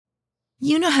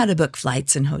You know how to book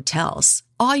flights and hotels.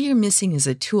 All you're missing is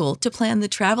a tool to plan the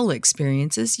travel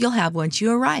experiences you'll have once you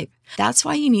arrive. That's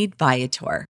why you need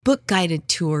Viator. Book guided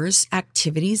tours,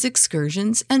 activities,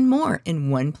 excursions, and more in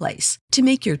one place to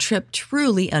make your trip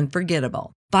truly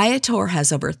unforgettable. Viator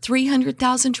has over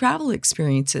 300,000 travel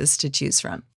experiences to choose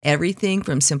from. Everything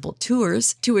from simple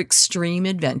tours to extreme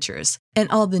adventures and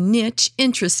all the niche,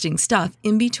 interesting stuff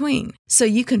in between. So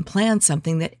you can plan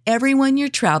something that everyone you're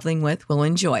traveling with will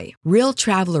enjoy. Real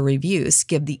traveler reviews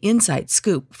give the inside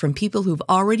scoop from people who've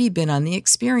already been on the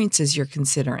experiences you're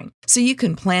considering. So you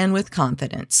can plan with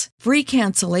confidence. Free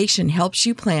cancellation helps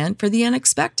you plan for the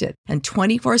unexpected. And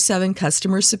 24/7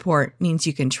 customer support means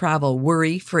you can travel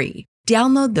worry-free.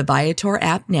 Download the Viator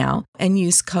app now and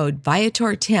use code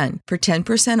Viator10 for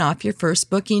 10% off your first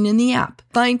booking in the app.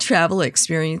 Find travel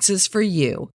experiences for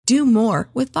you. Do more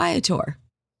with Viator.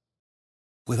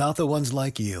 Without the ones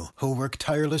like you, who work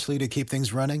tirelessly to keep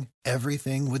things running,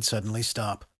 everything would suddenly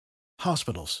stop.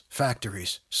 Hospitals,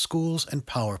 factories, schools, and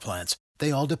power plants,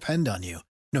 they all depend on you.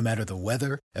 No matter the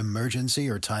weather, emergency,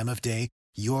 or time of day,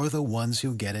 you're the ones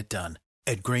who get it done.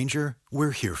 At Grainger,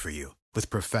 we're here for you with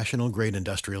professional-grade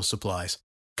industrial supplies.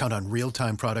 Count on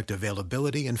real-time product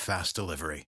availability and fast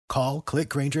delivery. Call, click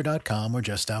Grainger.com, or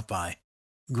just stop by.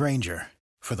 Grainger,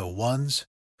 for the ones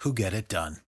who get it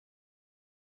done.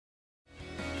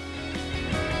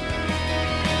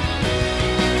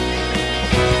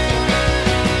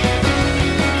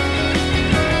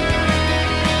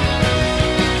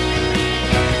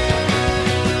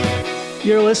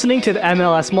 You're listening to the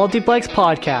MLS Multiplex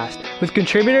podcast with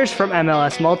contributors from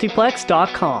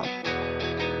MLSMultiplex.com.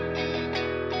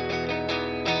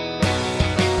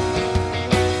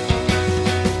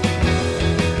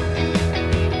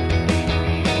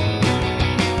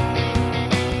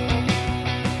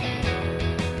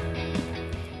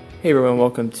 Hey everyone,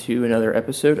 welcome to another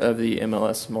episode of the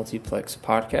MLS Multiplex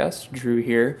podcast. Drew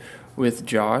here with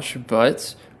Josh,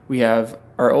 but we have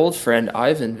our old friend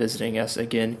Ivan visiting us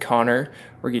again, Connor.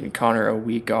 We're getting Connor a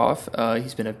week off.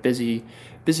 He's been a busy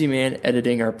man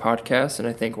editing our podcast, and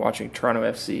I think watching Toronto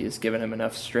FC has given him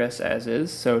enough stress as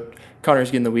is. So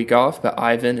Connor's getting the week off, but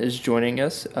Ivan is joining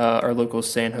us, our local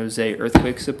San Jose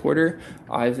Earthquake supporter.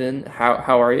 Ivan,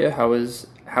 how are you? How is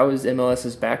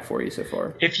MLS's back for you so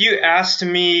far? If you asked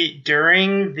me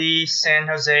during the San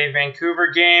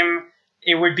Jose-Vancouver game,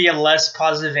 it would be a less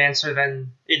positive answer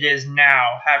than it is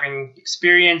now, having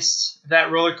experienced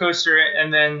that roller coaster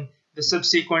and then the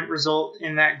subsequent result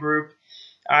in that group.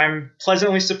 I'm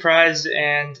pleasantly surprised,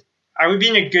 and I would be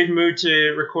in a good mood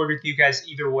to record with you guys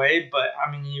either way, but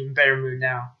I'm in an even better mood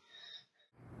now.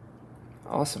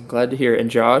 Awesome. Glad to hear.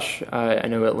 And Josh, I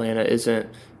know Atlanta isn't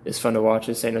as fun to watch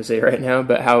as San Jose right now,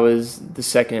 but how was the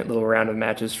second little round of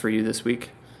matches for you this week?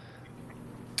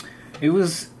 It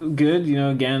was good.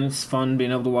 Again, it's fun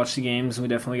being able to watch the games. We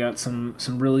definitely got some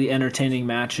really entertaining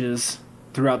matches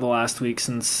throughout the last week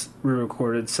since we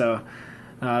recorded, so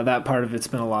that part of it's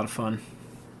been a lot of fun.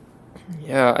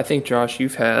 Yeah, I think, Josh, you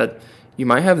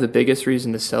might have the biggest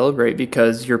reason to celebrate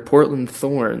because your Portland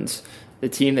Thorns, the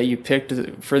team that you picked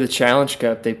for the Challenge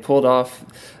Cup, they pulled off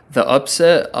the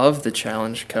upset of the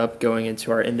Challenge Cup going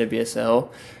into our NWSL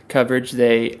coverage.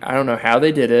 I don't know how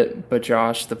they did it, but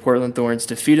Josh, the Portland Thorns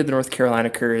defeated the North Carolina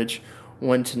Courage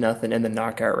 1-0 in the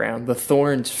knockout round. The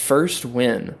Thorns' first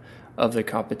win of the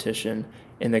competition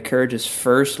and the Courage's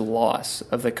first loss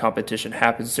of the competition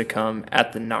happens to come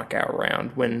at the knockout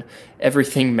round when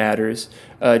everything matters.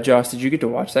 Josh, did you get to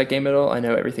watch that game at all? I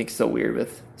know everything's still weird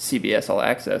with CBS All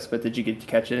Access, but did you get to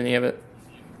catch any of it?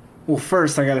 Well,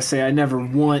 first I gotta say I never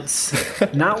once,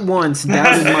 not once,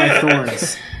 doubted my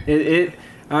Thorns.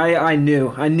 I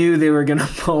knew they were gonna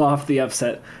pull off the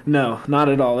upset. No, not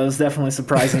at all. It was definitely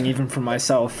surprising even for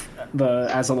myself,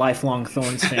 as a lifelong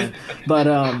Thorns fan. But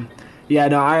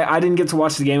I didn't get to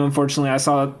watch the game. Unfortunately, I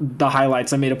saw the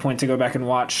highlights. I made a point to go back and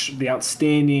watch the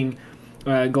outstanding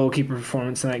goalkeeper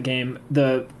performance in that game.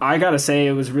 I gotta say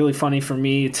it was really funny for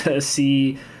me to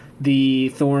see the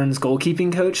Thorns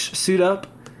goalkeeping coach suit up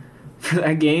for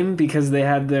that game because they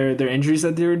had their injuries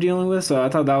that they were dealing with. So I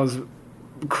thought that was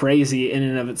crazy in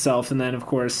and of itself. And then, of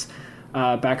course,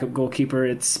 backup goalkeeper,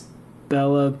 it's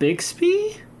Bella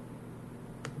Bixby?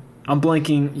 I'm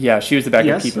blanking. Yeah, she was the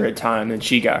backup keeper at time, and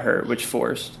she got hurt, which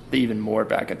forced the even more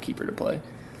backup keeper to play.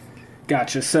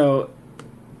 Gotcha. So,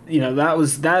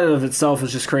 that of itself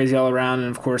was just crazy all around. And,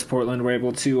 of course, Portland were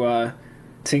able to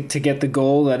get the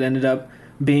goal that ended up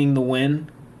being the win.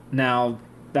 Now,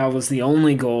 that was the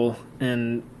only goal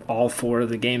in all four of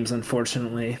the games,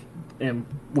 unfortunately. And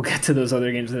we'll get to those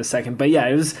other games in a second. But, yeah,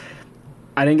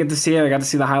 I didn't get to see it. I got to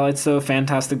see the highlights, though.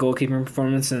 Fantastic goalkeeping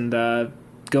performance, and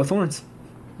go Thorns.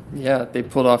 Yeah, they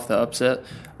pulled off the upset.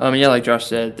 Yeah, like Josh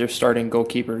said, their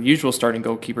usual starting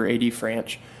goalkeeper, AD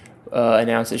Franch,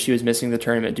 announced that she was missing the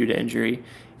tournament due to injury,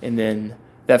 and then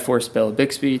that forced Bella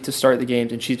Bixby to start the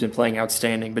games, and she's been playing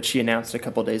outstanding, but she announced a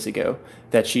couple days ago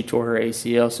that she tore her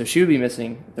ACL, so she would be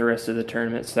missing the rest of the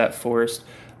tournament, so that forced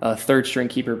third-string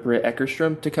keeper Britt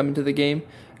Eckerstrom to come into the game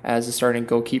as the starting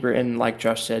goalkeeper, and like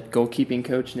Josh said, goalkeeping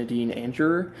coach Nadine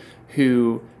Angerer,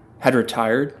 who had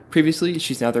retired previously.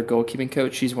 She's now their goalkeeping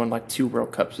coach. She's won like 2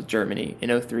 World Cups with Germany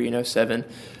in 03 and 07.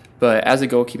 But as a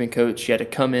goalkeeping coach, she had to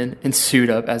come in and suit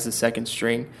up as the second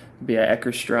string.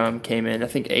 Eckerstrom came in, I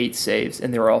think 8 saves,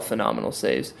 and they were all phenomenal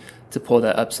saves to pull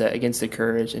that upset against the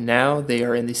Courage. And now they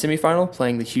are in the semifinal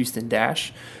playing the Houston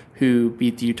Dash, who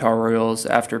beat the Utah Royals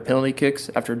after penalty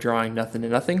kicks after drawing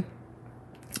 0-0.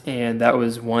 And that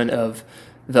was one of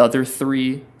the other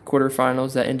 3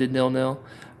 quarterfinals that ended 0-0.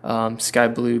 Sky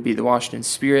Blue beat the Washington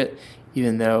Spirit,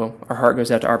 even though our heart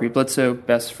goes out to Aubrey Bledsoe,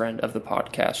 best friend of the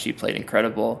podcast. She played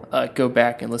incredible. Go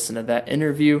back and listen to that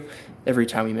interview. Every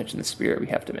time we mention the Spirit, we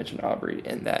have to mention Aubrey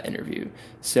in that interview.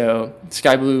 So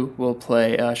Sky Blue will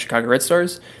play Chicago Red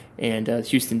Stars, and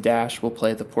Houston Dash will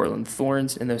play the Portland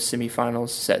Thorns in those semifinals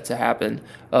set to happen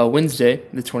Wednesday,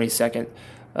 the 22nd.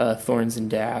 Thorns and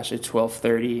Dash at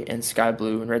 12:30, and Sky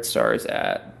Blue and Red Stars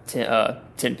at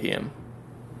 10 p.m.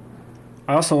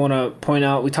 I also want to point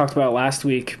out, we talked about it last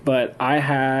week, but I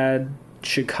had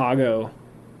Chicago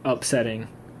upsetting.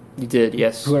 You did,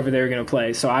 yes. Whoever they were going to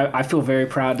play. So I feel very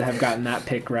proud to have gotten that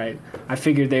pick right. I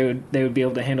figured they would be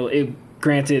able to handle it.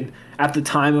 Granted, at the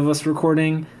time of us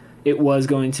recording, it was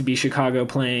going to be Chicago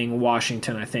playing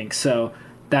Washington, I think. So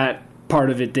that part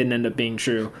of it didn't end up being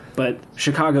true. But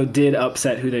Chicago did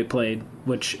upset who they played,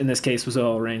 which in this case was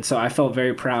OL Reign. So I felt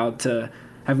very proud to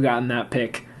have gotten that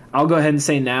pick. I'll go ahead and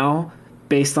say now,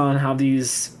 based on how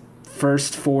these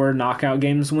first 4 knockout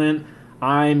games went,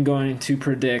 I'm going to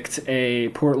predict a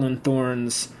Portland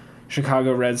Thorns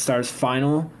Chicago Red Stars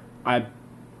final. I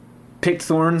picked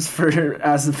Thorns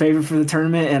as the favorite for the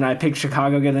tournament, and I picked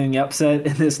Chicago getting the upset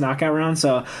in this knockout round,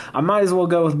 so I might as well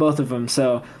go with both of them.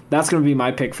 So that's going to be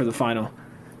my pick for the final.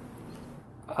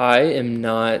 I am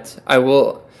not. I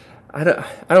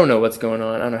don't know what's going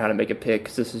on. I don't know how to make a pick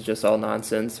because this is just all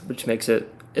nonsense, which makes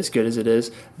it as good as it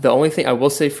is. The only thing I will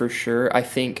say for sure, I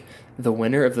think the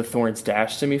winner of the Thorns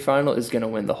Dash semifinal is going to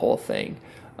win the whole thing.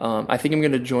 I think I'm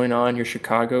going to join on your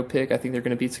Chicago pick. I think they're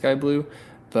going to beat Sky Blue,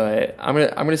 but I'm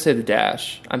gonna say the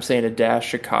Dash. I'm saying a Dash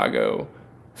Chicago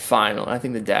final. I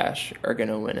think the Dash are going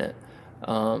to win it.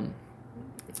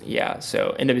 Yeah,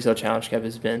 so NWSL Challenge Cup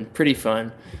has been pretty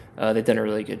fun. They've done a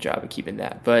really good job of keeping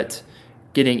that. But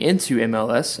getting into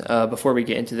MLS, before we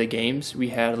get into the games, we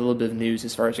had a little bit of news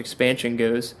as far as expansion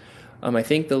goes. I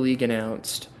think the league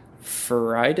announced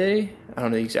Friday, I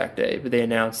don't know the exact day, but they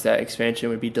announced that expansion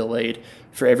would be delayed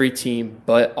for every team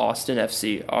but Austin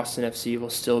FC. Austin FC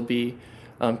will still be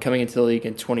coming into the league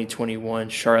in 2021.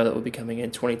 Charlotte will be coming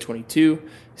in 2022.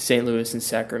 St. Louis and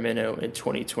Sacramento in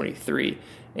 2023.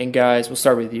 And guys, we'll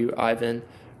start with you, Ivan.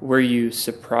 Were you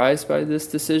surprised by this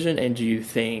decision, and do you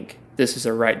think this is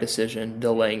a right decision,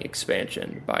 delaying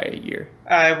expansion by a year?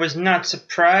 I was not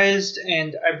surprised,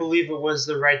 and I believe it was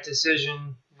the right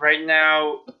decision. Right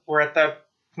now, we're at that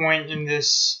point in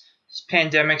this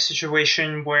pandemic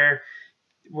situation where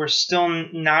we're still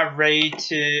not ready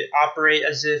to operate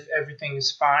as if everything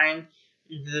is fine.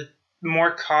 The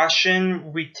more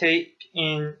caution we take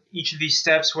in each of these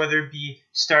steps, whether it be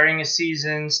starting a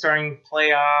season, starting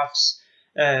playoffs,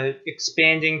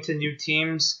 expanding to new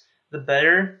teams, the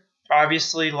better.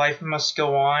 Obviously, life must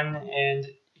go on, and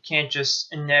you can't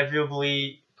just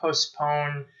inevitably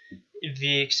postpone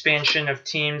the expansion of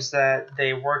teams that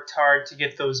they worked hard to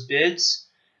get those bids,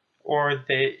 or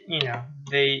they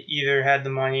either had the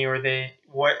money or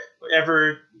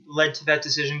whatever led to that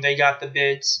decision, they got the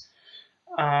bids.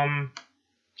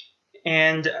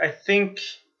 And I think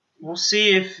we'll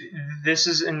see if this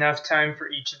is enough time for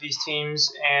each of these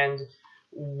teams and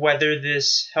whether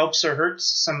this helps or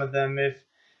hurts some of them. If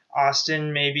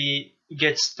Austin maybe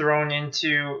gets thrown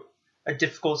into a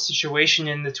difficult situation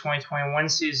in the 2021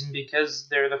 season because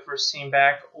they're the first team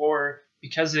back, or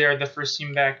because they are the first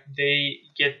team back, they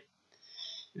get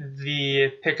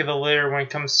the pick of the litter when it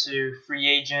comes to free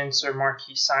agents or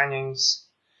marquee signings,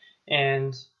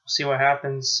 and we'll see what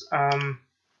happens.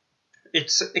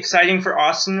 It's exciting for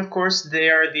Austin, of course. They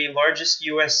are the largest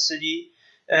U.S. city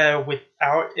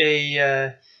without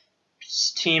a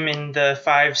team in the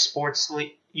 5 sports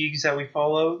leagues that we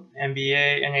follow: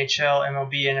 NBA, NHL,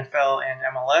 MLB, NFL, and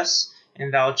MLS.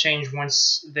 And that'll change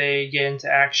once they get into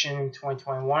action in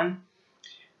 2021.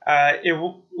 It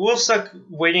will suck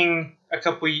waiting a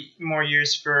couple more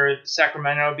years for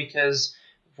Sacramento, because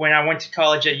when I went to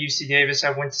college at UC Davis,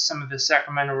 I went to some of the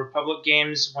Sacramento Republic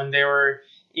games when they were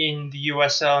in the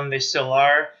USL, and they still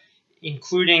are,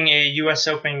 including a US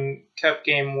Open Cup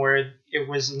game where it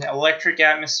was an electric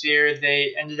atmosphere.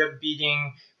 They ended up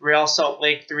beating Real Salt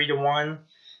Lake 3-1,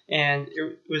 and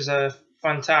it was a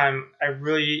fun time. I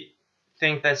really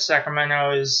think that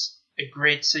Sacramento is a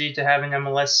great city to have an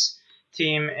MLS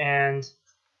team, and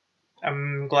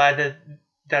I'm glad that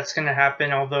that's going to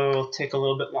happen, although it'll take a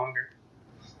little bit longer.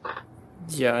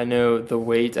 Yeah, I know the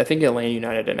wait. I think Atlanta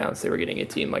United announced they were getting a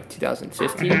team like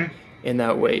 2015, and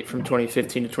that wait from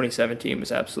 2015 to 2017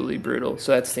 was absolutely brutal.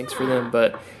 So that stinks for them,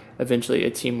 but eventually a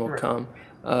team will come.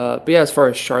 But yeah, as far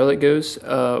as Charlotte goes,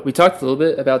 we talked a little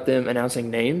bit about them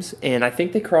announcing names, and I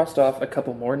think they crossed off a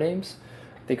couple more names.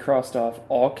 They crossed off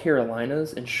All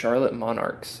Carolinas and Charlotte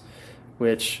Monarchs,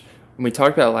 which when we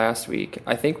talked about last week,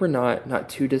 I think we're not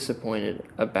too disappointed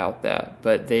about that,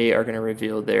 but they are going to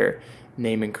reveal their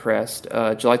name and crest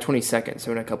July 22nd,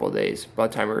 so in a couple of days, by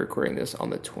the time we're recording this on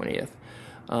the 20th.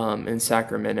 In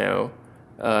Sacramento,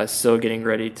 still getting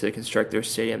ready to construct their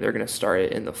stadium. They're going to start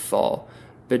it in the fall.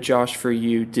 But Josh, for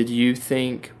you,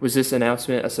 was this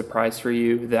announcement a surprise for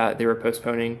you that they were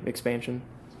postponing expansion?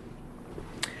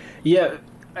 Yeah,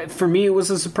 for me it was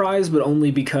a surprise, but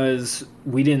only because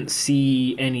we didn't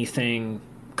see anything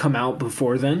come out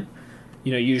before then.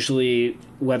 Usually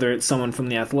whether it's someone from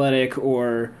The Athletic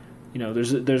or,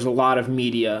 there's a lot of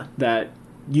media that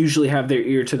usually have their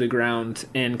ear to the ground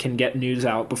and can get news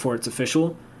out before it's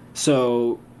official.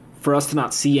 So for us to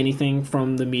not see anything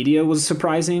from the media was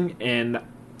surprising, and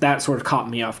that sort of caught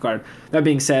me off guard. That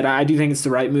being said, I do think it's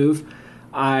the right move.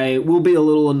 I will be a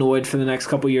little annoyed for the next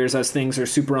couple of years as things are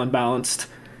super unbalanced.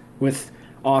 With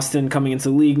Austin coming into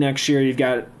the league next year, you've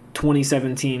got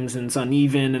 27 teams and it's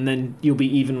uneven, and then you'll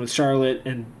be even with Charlotte,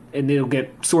 and it'll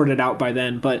get sorted out by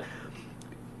then. But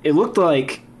it looked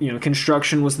like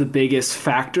construction was the biggest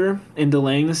factor in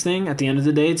delaying this thing. At the end of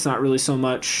the day, it's not really so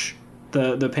much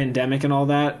the pandemic and all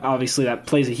that. Obviously, that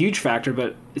plays a huge factor,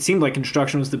 but it seemed like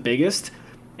construction was the biggest.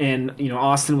 And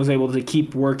Austin was able to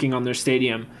keep working on their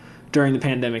stadium during the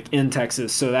pandemic in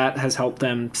Texas, so that has helped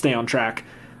them stay on track.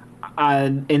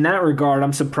 In that regard,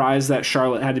 I'm surprised that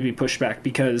Charlotte had to be pushed back,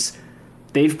 because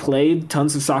they've played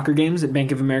tons of soccer games at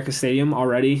Bank of America Stadium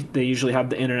already. They usually have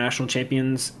the International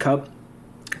Champions Cup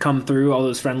come through, all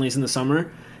those friendlies in the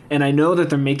summer. And I know that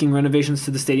they're making renovations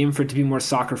to the stadium for it to be more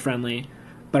soccer friendly,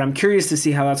 but I'm curious to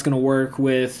see how that's going to work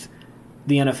with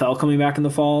the NFL coming back in the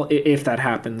fall, if that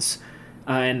happens,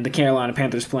 and the Carolina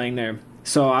Panthers playing there.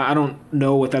 So I don't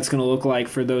know what that's going to look like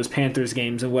for those Panthers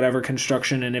games and whatever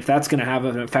construction, and if that's going to have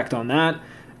an effect on that,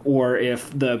 or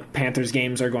if the Panthers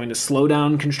games are going to slow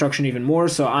down construction even more.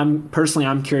 So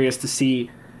I'm curious to see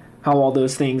how all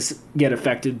those things get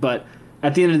affected. But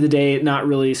at the end of the day, not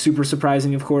really super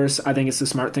surprising, of course. I think it's the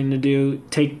smart thing to do.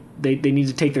 They need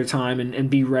to take their time and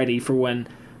be ready for when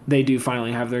they do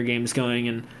finally have their games going.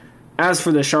 And as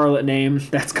for the Charlotte name,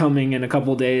 that's coming in a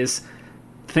couple days.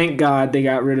 Thank God they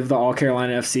got rid of the All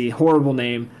Carolina FC. Horrible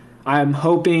name. I'm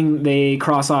hoping they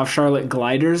cross off Charlotte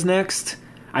Gliders next.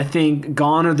 I think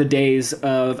gone are the days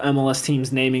of MLS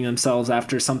teams naming themselves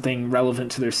after something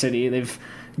relevant to their city. They've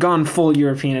gone full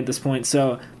European at this point.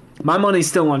 So my money's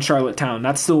still on Charlottetown.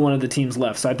 That's still one of the teams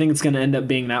left. So I think it's going to end up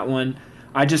being that one.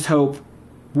 I just hope,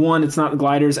 one, it's not the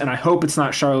Gliders, and I hope it's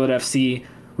not Charlotte FC.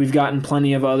 We've gotten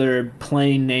plenty of other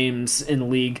plain names in the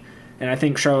league, and I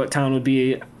think Charlottetown would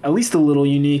be at least a little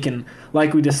unique. And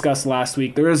like we discussed last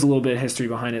week, there is a little bit of history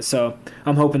behind it. So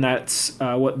I'm hoping that's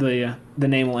what the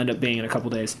name will end up being in a couple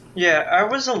days. Yeah, I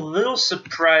was a little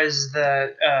surprised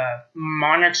that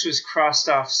Monarchs was crossed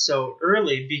off so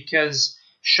early, because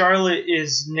Charlotte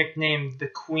is nicknamed the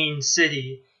Queen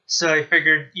City. So I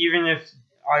figured even if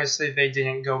obviously they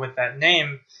didn't go with that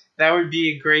name, that would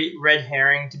be a great red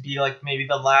herring to be like maybe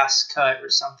the last cut or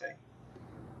something.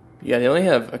 Yeah, they only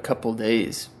have a couple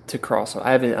days to cross off.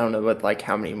 I don't know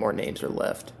how many more names are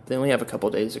left. They only have a couple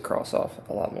days to cross off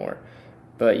a lot more.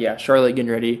 But yeah, Charlotte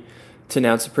getting ready to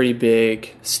announce a pretty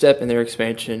big step in their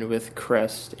expansion with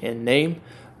crest and name,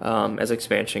 as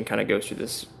expansion kind of goes through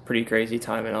this pretty crazy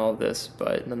time in all of this.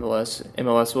 But nonetheless,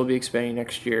 MLS will be expanding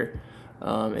next year,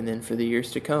 and then for the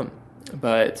years to come.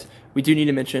 But we do need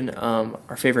to mention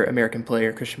our favorite American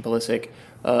player, Christian Pulisic,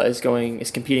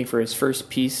 is competing for his first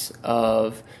piece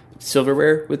of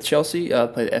silverware with Chelsea.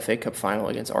 Play the FA Cup final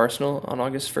against Arsenal on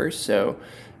August 1st. So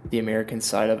the American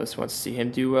side of us wants to see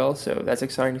him do well. So that's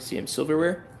exciting to see him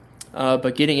silverware.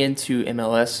 But getting into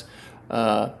MLS,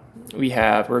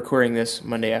 we're recording this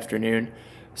Monday afternoon.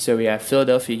 So we have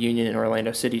Philadelphia Union and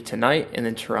Orlando City tonight, and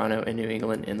then Toronto and New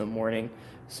England in the morning.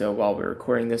 So while we're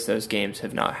recording this, those games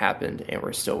have not happened, and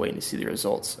we're still waiting to see the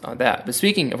results on that. But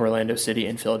speaking of Orlando City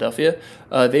and Philadelphia,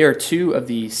 they are 2 of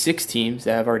the 6 teams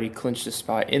that have already clinched a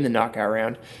spot in the knockout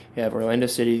round. You have Orlando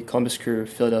City, Columbus Crew,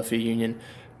 Philadelphia Union,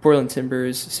 Portland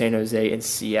Timbers, San Jose, and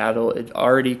Seattle have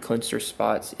already clinched their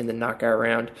spots in the knockout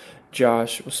round.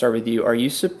 Josh, we'll start with you. Are you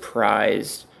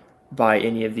surprised by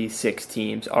any of these 6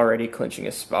 teams already clinching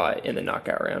a spot in the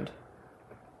knockout round?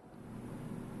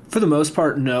 For the most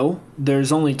part, no.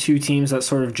 There's only 2 teams that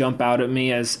sort of jump out at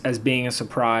me as being a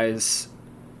surprise,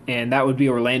 and that would be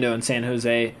Orlando and San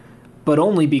Jose, but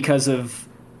only because of,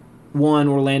 one,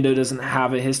 Orlando doesn't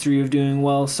have a history of doing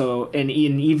well, and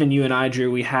even you and I, Drew,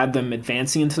 we had them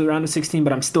advancing into the round of 16,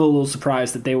 but I'm still a little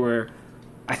surprised that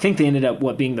I think they ended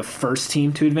up, being the first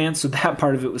team to advance, so that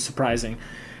part of it was surprising.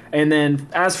 And then,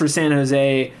 as for San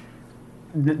Jose,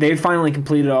 they finally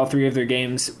completed all 3 of their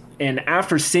games. And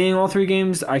after seeing all 3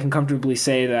 games, I can comfortably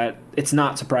say that it's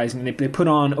not surprising. They put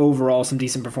on overall some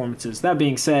decent performances. That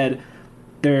being said,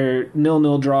 their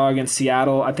 0-0 draw against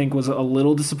Seattle, I think, was a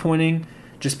little disappointing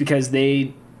just because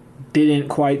they didn't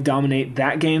quite dominate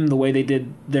that game the way they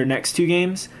did their next 2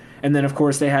 games. And then, of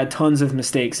course, they had tons of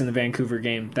mistakes in the Vancouver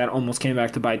game that almost came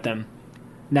back to bite them.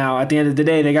 Now, at the end of the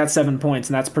day, they got 7 points,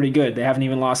 and that's pretty good. They haven't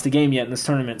even lost a game yet in this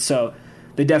tournament, so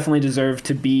they definitely deserve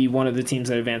to be one of the teams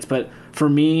that advance. But for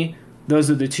me,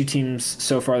 those are the 2 teams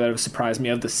so far that have surprised me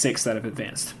of the 6 that have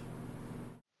advanced.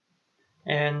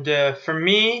 And for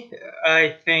me,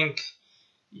 I think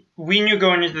we knew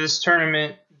going into this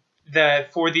tournament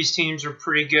that 4 of these teams were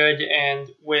pretty good. And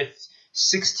with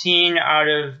 16 out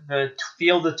of the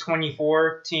field of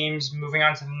 24 teams moving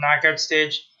on to the knockout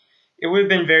stage, it would have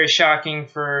been very shocking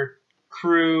for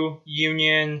Crew,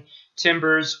 Union,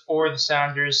 Timbers, or the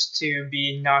Sounders to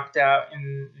be knocked out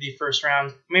in the first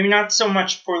round. Maybe not so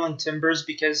much Portland Timbers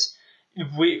because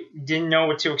we didn't know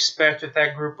what to expect with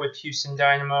that group with Houston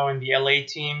Dynamo and the LA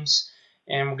teams,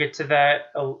 and we'll get to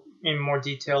that in more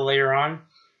detail later on.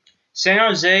 San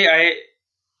Jose, I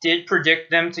did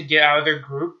predict them to get out of their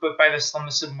group, but by the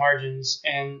slimmest of margins.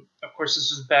 And, of course,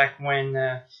 this was back when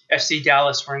FC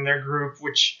Dallas were in their group,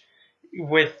 which,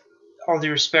 with all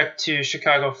due respect to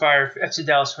Chicago Fire, FC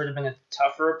Dallas would have been a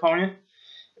tougher opponent.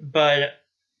 But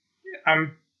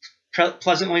I'm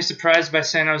pleasantly surprised by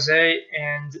San Jose,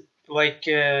 and like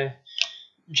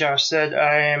Josh said,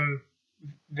 I am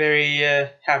very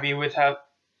happy with how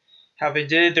they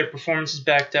did. Their performance is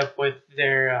backed up with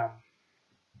their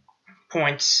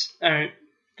points. Their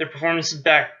performance is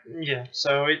back,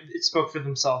 so it spoke for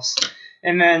themselves.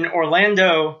 And then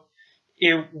Orlando,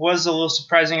 it was a little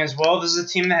surprising as well. This is a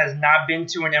team that has not been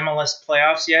to an MLS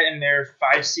playoffs yet in their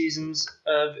 5 seasons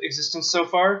of existence so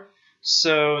far.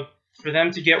 So for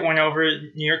them to get one over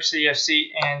New York City FC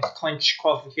and clinch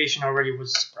qualification already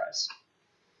was a surprise.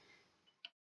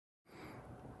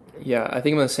 Yeah, I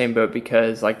think I'm in the same boat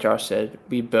because, like Josh said,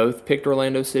 we both picked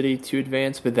Orlando City to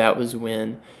advance, but that was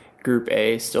when Group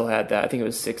A still had that. I think it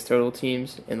was 6 total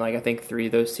teams, and I think 3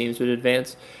 of those teams would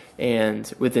advance.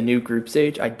 And with the new group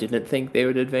stage, I didn't think they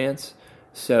would advance.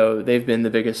 So they've been the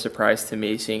biggest surprise to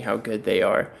me, seeing how good they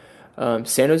are.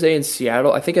 San Jose and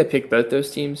Seattle, I think I picked both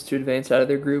those teams to advance out of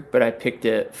their group, but I picked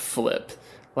it flipped.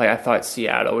 I thought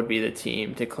Seattle would be the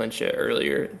team to clinch it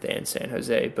earlier than San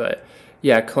Jose. But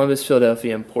yeah, Columbus,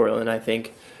 Philadelphia, and Portland, I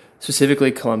think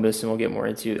specifically Columbus, and we'll get more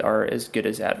into, are as good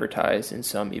as advertised, and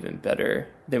some even better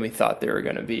than we thought they were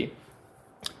going to be.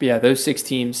 But yeah, those 6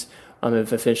 teams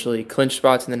have officially clinched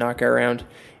spots in the knockout round,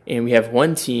 and we have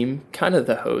one team, kind of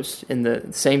the host, in the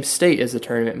same state as the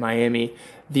tournament, Miami,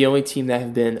 the only team that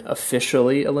have been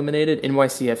officially eliminated.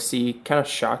 NYCFC, kind of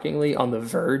shockingly, on the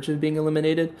verge of being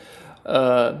eliminated.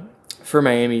 For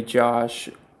Miami, Josh,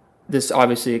 this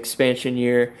obviously expansion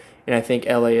year, and I think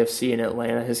LAFC and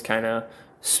Atlanta has kind of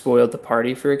spoiled the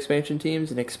party for expansion teams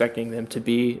and expecting them to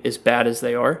be as bad as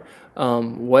they are.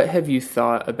 What have you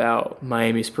thought about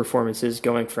Miami's performances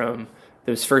going from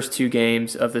those first 2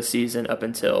 games of the season up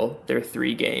until their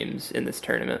 3 games in this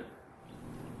tournament?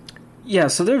 Yeah,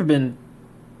 so there have been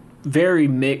very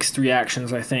mixed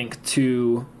reactions, I think,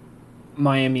 to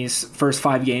Miami's first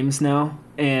 5 games now.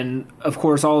 And, of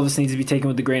course, all of this needs to be taken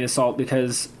with a grain of salt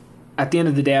because at the end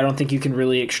of the day, I don't think you can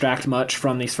really extract much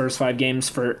from these first 5 games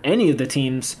for any of the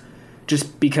teams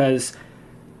just because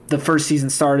the first season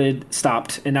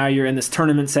stopped, and now you're in this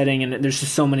tournament setting, and there's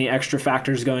just so many extra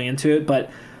factors going into it.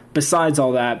 But besides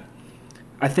all that,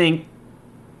 I think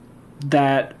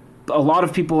that a lot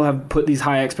of people have put these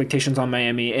high expectations on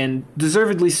Miami, and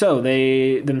deservedly so.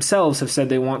 They themselves have said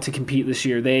they want to compete this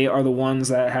year. They are the ones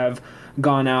that have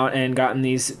gone out and gotten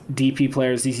these DP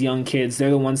players, these young kids. They're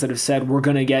the ones that have said we're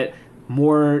going to get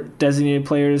more designated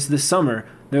players this summer.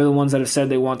 They're the ones that have said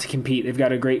they want to compete. They've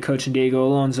got a great coach in Diego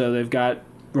Alonso. They've got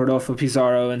Rodolfo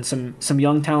Pizarro and some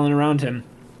young talent around him.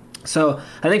 So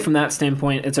I think from that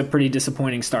standpoint, it's a pretty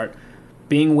disappointing start.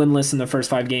 Being winless in the first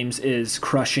 5 games is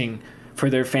crushing for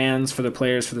their fans, for the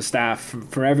players, for the staff,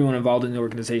 for everyone involved in the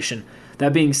organization.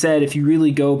 That being said, if you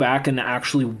really go back and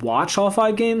actually watch all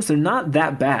 5 games, they're not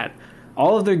that bad.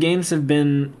 All of their games have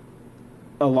been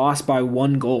a loss by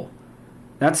 1 goal.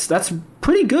 That's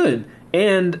pretty good.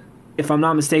 And if I'm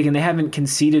not mistaken, they haven't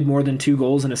conceded more than 2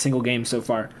 goals in a single game so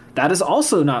far. That is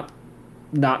also not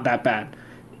that bad.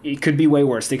 It could be way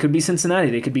worse. They could be Cincinnati.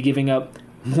 They could be giving up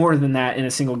more than that in a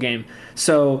single game.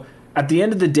 So at the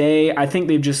end of the day, I think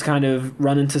they've just kind of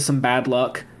run into some bad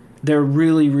luck. They're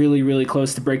really, really, really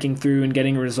close to breaking through and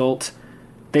getting a result.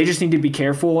 They just need to be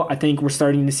careful. I think we're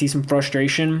starting to see some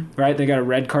frustration, right? They got a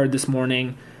red card this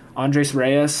morning. Andres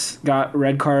Reyes got a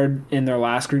red card in their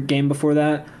last group game before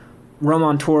that.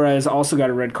 Roman Torres also got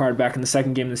a red card back in the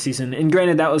second game of the season. And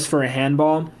granted, that was for a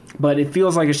handball, but it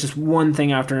feels like it's just one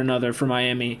thing after another for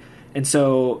Miami. And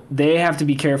so they have to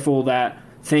be careful that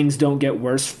things don't get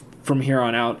worse from here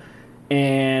on out.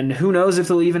 And who knows if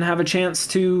they'll even have a chance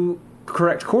to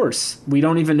correct course. We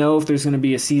don't even know if there's going to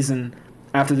be a season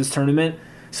after this tournament.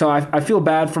 So I feel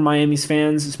bad for Miami's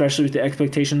fans, especially with the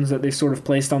expectations that they've sort of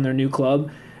placed on their new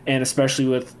club, and especially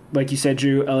with, like you said,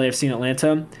 Drew, LAFC and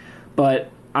Atlanta. But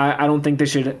I don't think they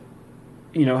should,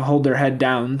 hold their head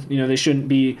down. They shouldn't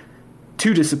be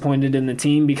too disappointed in the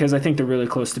team because I think they're really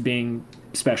close to being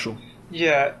special.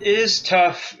 Yeah, it is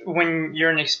tough when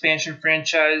you're an expansion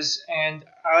franchise, and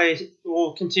I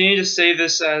will continue to say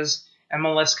this as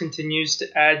MLS continues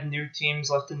to add new teams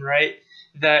left and right,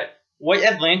 that what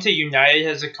Atlanta United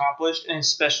has accomplished, and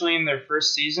especially in their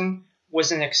first season,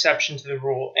 was an exception to the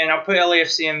rule. And I'll put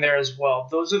LAFC in there as well.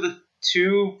 Those are the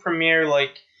 2 premier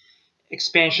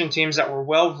expansion teams that were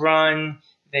well run.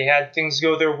 They had things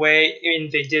go their way,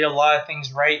 and they did a lot of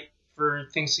things right for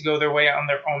things to go their way on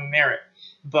their own merit.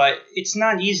 But it's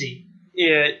not easy.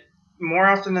 More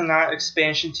often than not,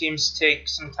 expansion teams take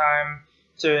some time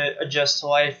to adjust to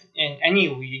life in any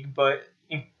league, but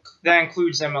that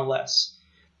includes MLS.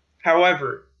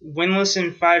 However, winless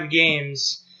in 5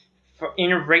 games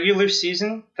in a regular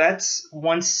season, that's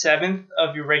 1/7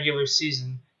 of your regular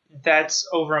season. That's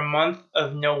over a month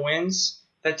of no wins.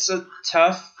 That's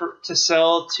tough to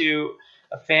sell to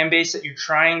a fan base that you're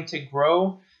trying to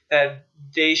grow, that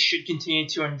they should continue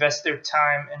to invest their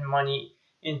time and money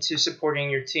into supporting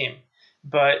your team.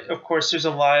 But, of course, there's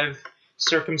a lot of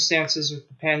circumstances with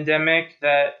the pandemic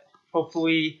that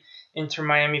hopefully Inter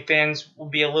Miami fans will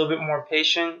be a little bit more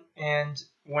patient, and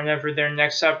whenever their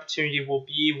next opportunity will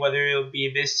be, whether it'll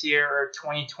be this year or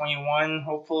 2021,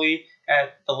 hopefully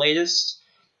at the latest,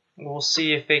 we'll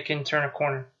see if they can turn a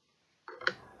corner.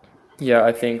 Yeah,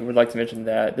 I think we'd like to mention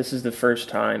that this is the first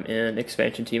time in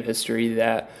expansion team history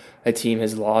that a team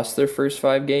has lost their first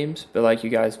 5 games. But like you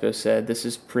guys both said, this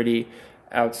is pretty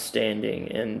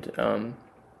outstanding and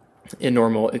in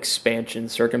normal expansion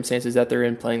circumstances that they're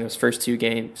in, playing those first 2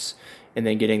 games and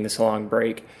then getting this long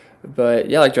break. But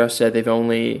yeah, like Josh said,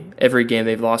 every game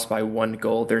they've lost by 1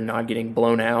 goal. They're not getting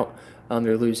blown out.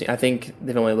 They're losing. I think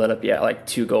they've only let up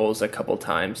 2 goals a couple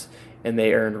times, and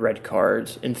they earned red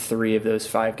cards in 3 of those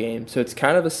 5 games. So it's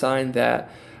kind of a sign that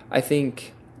I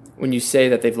think when you say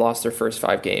that they've lost their first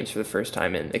 5 games for the first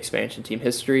time in expansion team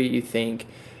history, you think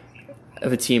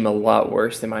of a team a lot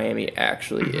worse than Miami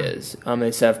actually is.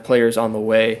 They have players on the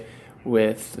way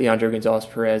with Leandro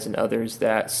Gonzalez-Perez and others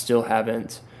that still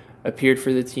haven't appeared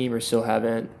for the team or still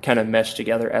haven't kind of meshed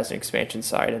together as an expansion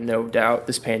side. And no doubt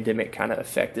this pandemic kind of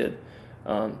affected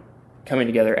coming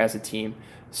together as a team.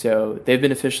 So they've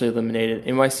been officially eliminated.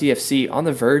 NYCFC on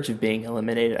the verge of being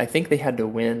eliminated. I think they had to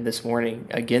win this morning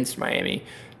against Miami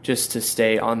just to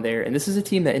stay on there. And this is a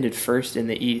team that ended first in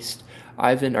the East.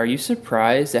 Ivan, are you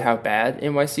surprised at how bad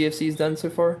NYCFC has done so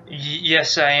far?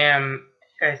 Yes, I am.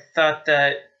 I thought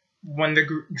that when the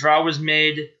draw was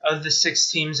made, of the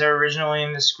 6 teams that were originally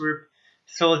in this group,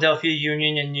 Philadelphia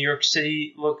Union and New York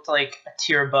City looked like a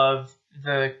tier above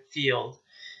the field.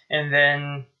 And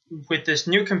then with this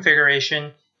new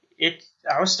configuration,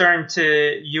 I was starting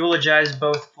to eulogize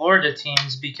both Florida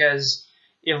teams because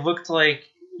it looked like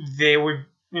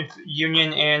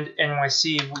Union and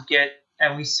NYC would get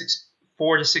at least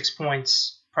 4 to 6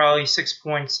 points, probably 6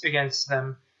 points against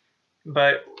them.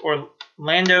 But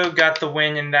Orlando got the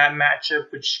win in that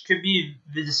matchup, which could be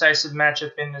the decisive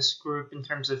matchup in this group in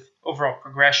terms of overall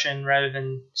progression rather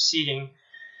than seeding.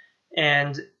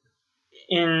 And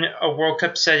in a World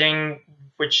Cup setting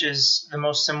which is the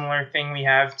most similar thing we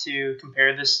have to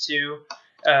compare this to.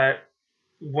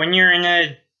 When you're in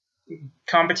a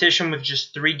competition with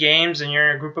just 3 games and you're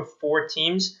in a group of 4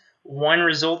 teams, one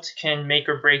result can make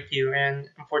or break you. And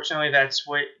unfortunately, that's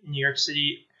what New York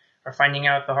City are finding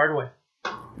out the hard way.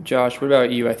 Josh, what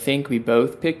about you? I think we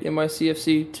both picked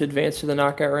NYCFC to advance to the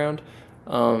knockout round.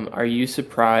 Are you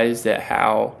surprised at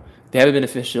how they haven't been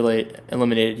officially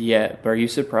eliminated yet, but are you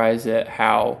surprised at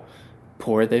how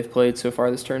poor they've played so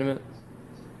far this tournament?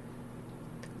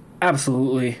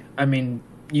 Absolutely. I mean,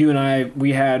 you and I,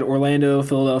 we had Orlando,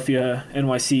 Philadelphia,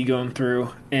 NYC going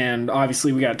through, and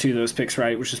obviously we got 2 of those picks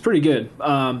right, which is pretty good.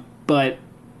 But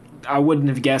I wouldn't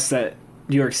have guessed that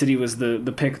New York City was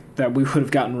the pick that we would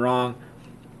have gotten wrong.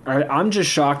 I'm just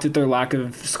shocked at their lack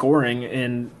of scoring,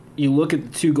 and you look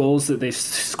at the 2 goals that they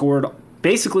scored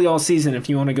basically all season. If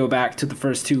you want to go back to the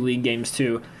first 2 league games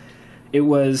too, it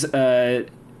was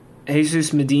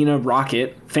Jesus Medina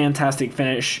rocket, fantastic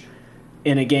finish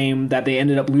in a game that they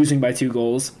ended up losing by 2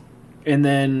 goals. And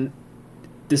then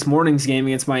this morning's game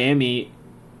against Miami,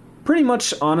 pretty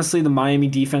much, honestly, the Miami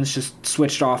defense just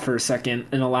switched off for a second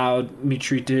and allowed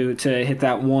Mitri to hit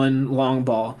that one long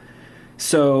ball.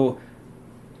 So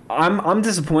I'm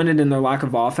disappointed in their lack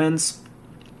of offense.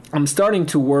 I'm starting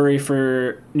to worry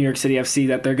for New York City FC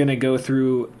that they're going to go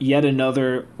through yet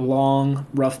another long,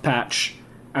 rough patch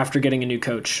after getting a new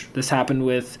coach. This happened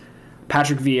with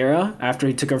Patrick Vieira after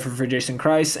he took over for Jason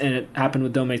Kreis, and it happened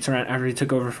with Dome Torrent after he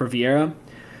took over for Vieira.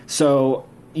 So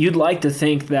you'd like to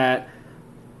think that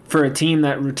for a team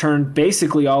that returned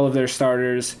basically all of their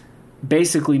starters,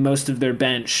 basically most of their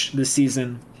bench this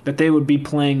season, that they would be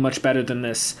playing much better than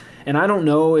this. And I don't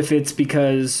know if it's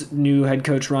because new head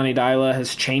coach Ronnie Dyla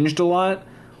has changed a lot,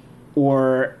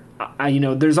 or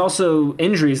there's also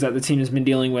injuries that the team has been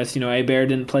dealing with. Hebert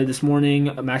didn't play this morning.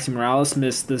 Maxi Morales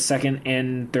missed the 2nd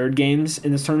and 3rd games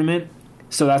in this tournament,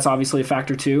 so that's obviously a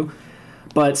factor too.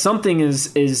 But something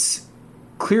is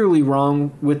clearly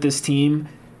wrong with this team.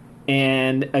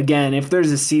 And again, if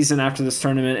there's a season after this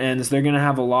tournament ends, they're going to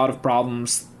have a lot of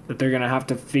problems that they're going to have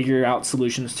to figure out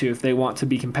solutions to if they want to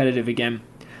be competitive again.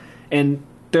 And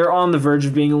they're on the verge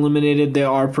of being eliminated. They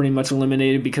are pretty much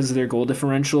eliminated because of their goal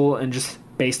differential and just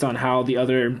based on how the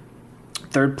other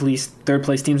third place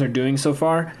teams are doing so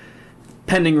far.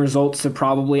 Pending results, they're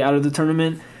probably out of the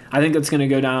tournament. I think that's going to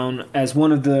go down as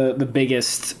one of the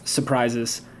biggest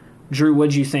surprises. Drew,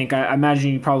 what do you think? I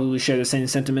imagine you probably share the same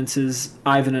sentiments as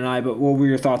Ivan and I, but what were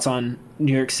your thoughts on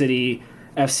New York City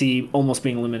FC almost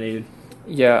being eliminated?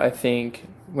 Yeah, I think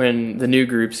when the new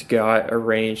groups got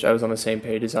arranged, I was on the same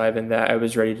page as Ivan that I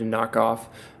was ready to knock off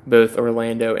both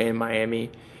Orlando and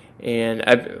Miami. And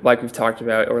like we've talked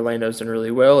about, Orlando's done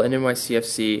really well. And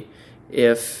NYCFC,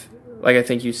 like I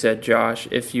think you said, Josh,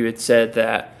 if you had said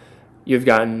that you've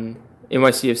gotten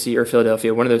NYCFC or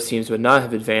Philadelphia, one of those teams would not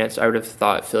have advanced, I would have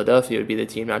thought Philadelphia would be the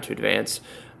team not to advance.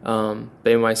 But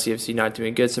NYCFC not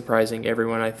doing good, surprising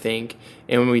everyone, I think.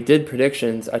 And when we did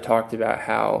predictions, I talked about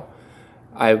how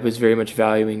I was very much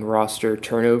valuing roster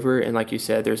turnover. And like you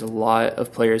said, there's a lot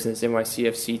of players in this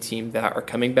NYCFC team that are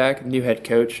coming back. New head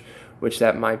coach, which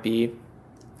that might be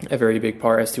a very big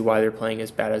part as to why they're playing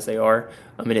as bad as they are.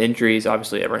 And injuries,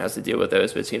 obviously everyone has to deal with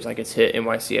those, but it seems like it's hit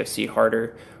NYCFC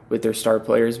harder with their star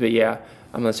players. But yeah,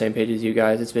 I'm on the same page as you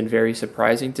guys. It's been very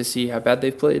surprising to see how bad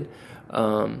they've played.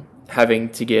 Having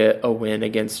to get a win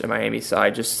against a Miami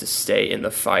side just to stay in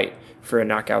the fight for a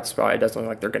knockout spot, it doesn't look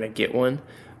like they're going to get one.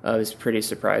 Is pretty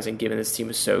surprising given this team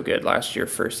was so good last year,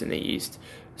 first in the East.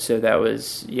 So that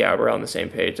was, we're on the same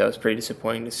page. That was pretty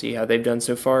disappointing to see how they've done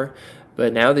so far.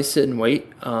 But now they sit and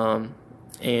wait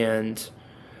and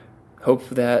hope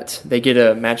that they get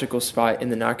a magical spot in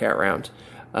the knockout round.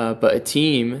 But a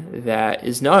team that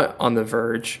is not on the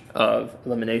verge of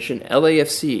elimination,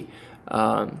 LAFC,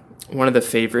 one of the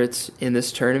favorites in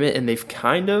this tournament, and they've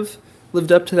kind of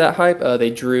lived up to that hype.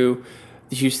 They drew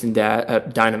the Houston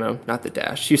Dynamo, not the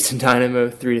Dash, Houston Dynamo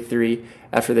 3-3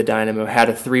 after the Dynamo had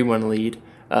a 3-1 lead.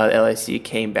 LAC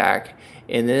came back.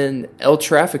 And then El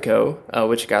Tráfico,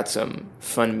 which got some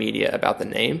fun media about the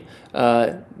name,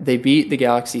 they beat the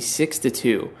Galaxy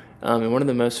 6-2 in one of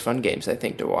the most fun games, I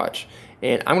think, to watch.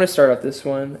 And I'm going to start off this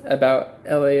one about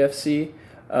LAFC.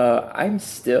 I'm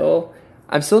still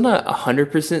not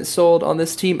 100% sold on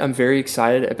this team. I'm very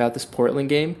excited about this Portland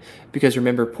game because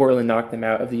remember, Portland knocked them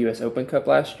out of the U.S. Open Cup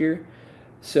last year.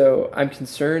 So I'm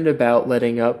concerned about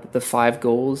letting up the 5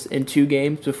 goals in 2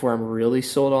 games before I'm really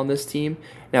sold on this team.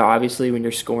 Now, obviously, when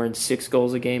you're scoring 6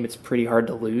 goals a game, it's pretty hard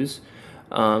to lose.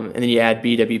 And then you add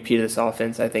BWP to this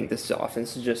offense. I think this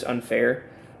offense is just unfair.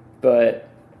 But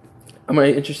I'm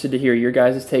interested to hear your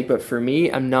guys' take. But for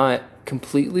me, I'm not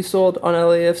completely sold on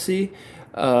LAFC.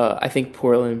 I think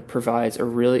Portland provides a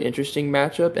really interesting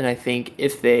matchup, and I think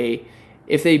if they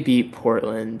beat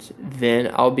Portland,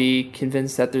 then I'll be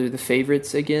convinced that they're the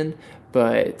favorites again.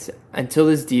 But until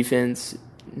this defense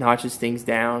notches things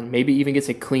down, maybe even gets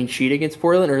a clean sheet against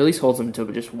Portland, or at least holds them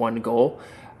to just one goal,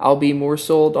 I'll be more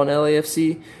sold on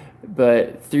LAFC.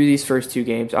 But through these first two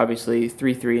games, obviously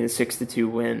 3-3 and a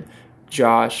 6-2 win,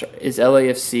 Josh, is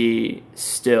LAFC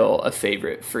still a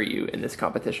favorite for you in this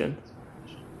competition?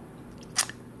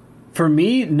 For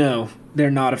me, no, they're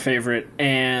not a favorite.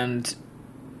 And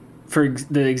for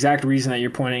the exact reason that you're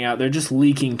pointing out, they're just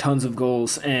leaking tons of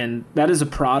goals. And that is a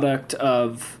product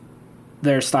of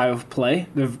their style of play.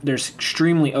 They're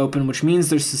extremely open, which means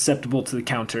they're susceptible to the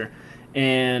counter.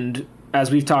 And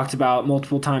as we've talked about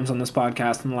multiple times on this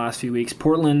podcast in the last few weeks,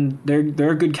 Portland,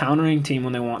 they're a good countering team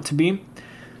when they want to be.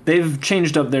 They've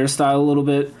changed up their style a little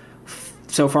bit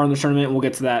so far in the tournament. We'll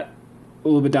get to that a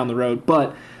little bit down the road.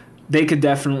 But they could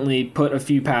definitely put a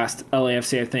few past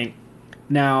LAFC, I think.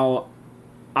 Now,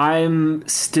 I'm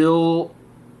still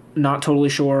not totally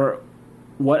sure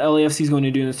what LAFC is going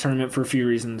to do in this tournament for a few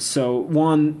reasons. So,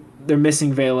 one, they're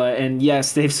missing Vela, and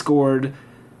yes, they've scored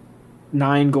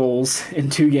 9 goals in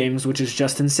 2 games, which is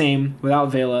just insane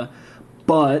without Vela.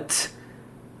 But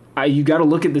you got to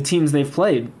look at the teams they've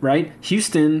played, right?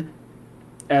 Houston,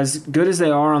 as good as they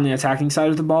are on the attacking side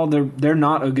of the ball, they're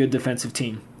not a good defensive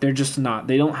team. They're just not.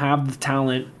 They don't have the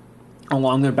talent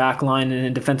along their back line and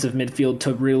in defensive midfield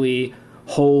to really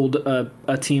hold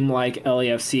a team like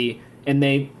LAFC. And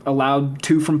they allowed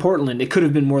 2 from Portland. It could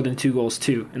have been more than 2 goals,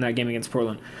 too, in that game against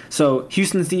Portland. So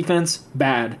Houston's defense,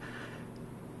 bad.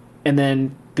 And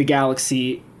then the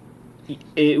Galaxy,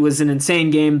 it was an insane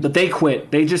game, but they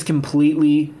quit. They just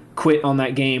completely quit on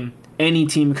that game. Any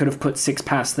team could have put 6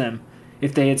 past them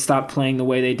if they had stopped playing the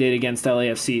way they did against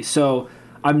LAFC. So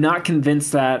I'm not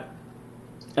convinced that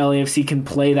LAFC can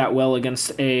play that well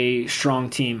against a strong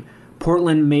team.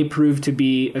 Portland may prove to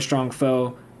be a strong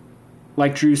foe.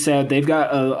 Like Drew said, they've got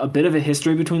a bit of a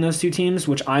history between those two teams,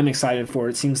 which I'm excited for.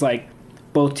 It seems like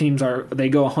both teams they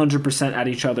go 100% at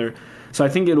each other. So I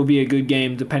think it'll be a good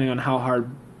game depending on how hard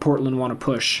Portland want to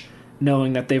push,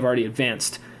 knowing that they've already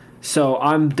advanced. So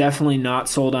I'm definitely not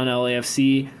sold on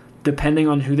LAFC. Depending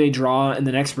on who they draw in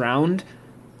the next round,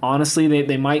 honestly,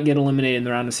 they might get eliminated in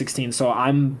the round of 16. So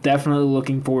I'm definitely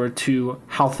looking forward to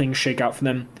how things shake out for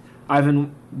them.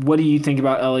 Ivan, what do you think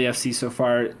about LAFC so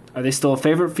far? Are they still a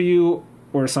favorite for you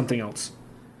or something else?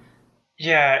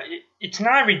 Yeah, it's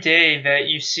not every day that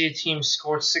you see a team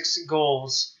score 6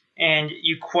 goals and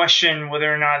you question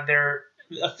whether or not they're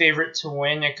a favorite to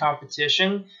win a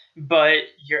competition. But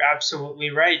you're absolutely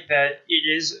right that it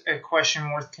is a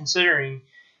question worth considering.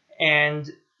 And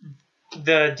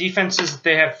the defenses that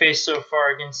they have faced so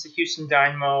far against the Houston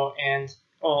Dynamo and,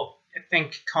 I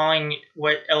think calling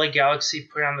what LA Galaxy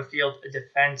put on the field a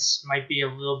defense might be a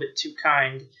little bit too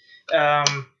kind.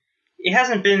 It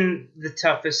hasn't been the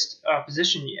toughest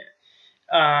opposition yet.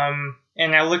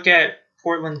 And I look at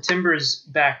Portland Timbers'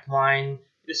 back line,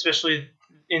 especially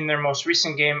in their most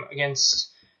recent game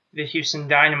against the Houston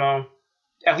Dynamo.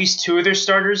 At least 2 of their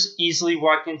starters easily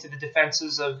walked into the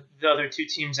defenses of the other 2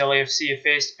 teams LAFC have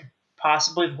faced.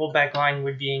 Possibly the whole back line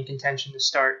would be in contention to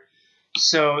start.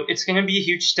 So it's going to be a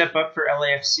huge step up for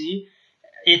LAFC.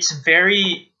 It's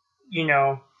very,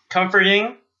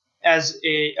 comforting as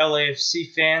a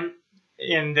LAFC fan,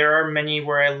 and there are many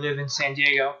where I live in San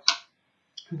Diego,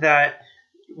 that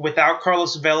without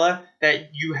Carlos Vela, that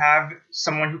you have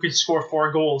someone who could score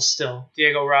 4 goals still,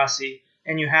 Diego Rossi,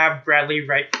 and you have Bradley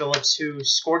Wright Phillips, who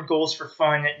scored goals for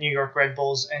fun at New York Red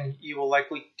Bulls, and he will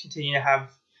likely continue to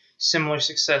have similar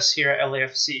success here at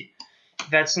LAFC.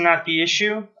 That's not the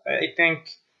issue. I think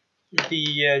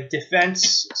the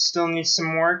defense still needs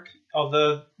some work,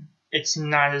 although it's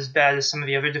not as bad as some of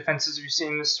the other defenses we've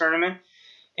seen in this tournament.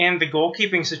 And the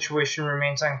goalkeeping situation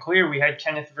remains unclear. We had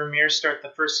Kenneth Vermeer start the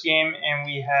first game, and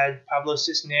we had Pablo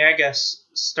Cisnegas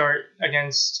start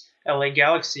against LA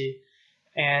Galaxy.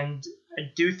 And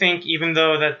I do think, even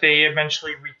though that they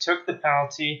eventually retook the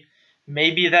penalty,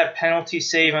 maybe that penalty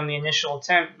save on the initial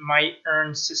attempt might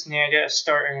earn Cisniega a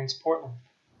start against Portland.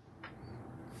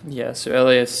 Yeah, so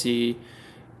LAFC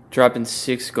dropping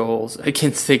 6 goals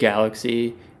against the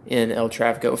Galaxy in El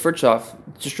Tráfico. First off,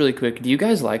 just really quick, do you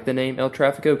guys like the name El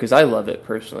Tráfico? Because I love it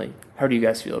personally. How do you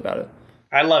guys feel about it?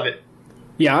 I love it.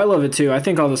 Yeah, I love it too. I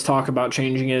think all this talk about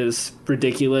changing it is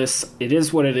ridiculous. It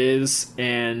is what it is,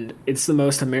 and it's the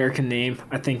most American name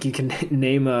I think you can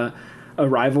name a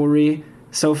rivalry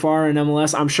so far in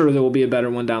MLS. I'm sure there will be a better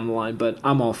one down the line, but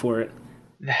I'm all for it.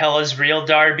 the hell is real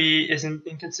derby isn't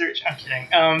in consideration. I'm kidding.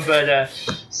 But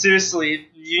seriously,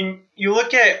 you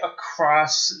look at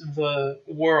across the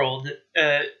world,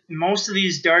 most of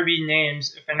these derby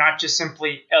names, if they're not just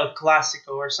simply El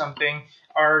Clasico or something,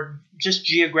 are just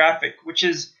geographic, which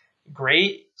is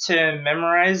great to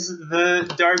memorize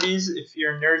the derbies if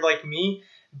you're a nerd like me.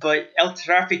 But El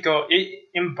Tráfico, it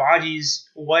embodies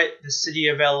what the city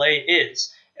of LA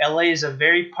is. LA is a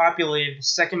very populated, the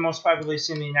second most populated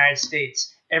city in the United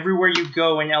States. Everywhere you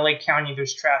go in LA County,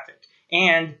 there's traffic.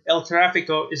 And El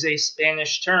Tráfico is a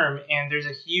Spanish term, and there's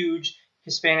a huge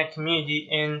Hispanic community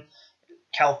in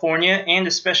California and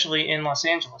especially in Los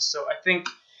Angeles. So I think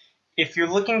if you're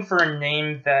looking for a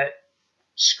name that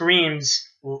screams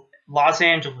Los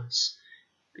Angeles,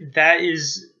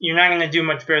 you're not going to do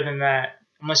much better than that,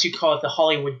 unless you call it the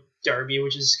Hollywood Derby,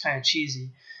 which is kind of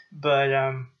cheesy. But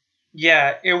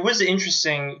yeah, it was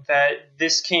interesting that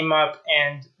this came up,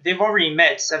 and they've already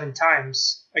met 7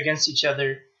 times against each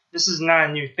other. This is not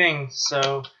a new thing,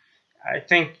 so I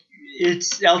think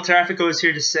it's El Tráfico is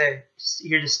here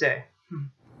to stay.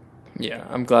 Yeah,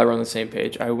 I'm glad we're on the same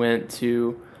page. I went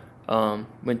to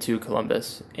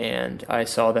Columbus, and I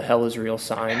saw the Hell is Real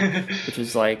sign, which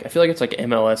is like, I feel like it's like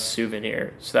MLS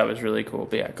souvenir, so that was really cool.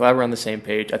 But yeah, glad we're on the same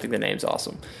page. I think the name's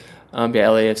awesome. Yeah,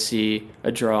 LAFC,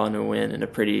 a draw and a win, and a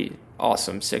pretty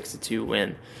awesome 6-2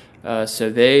 win. So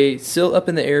they still up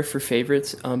in the air for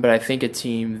favorites, but I think a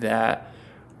team that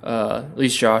at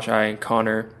least Josh, I, and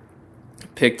Connor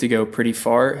picked to go pretty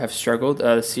far have struggled,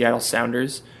 the Seattle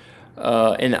Sounders.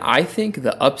 And I think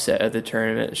the upset of the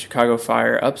tournament, Chicago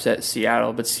Fire upset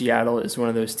Seattle, but Seattle is one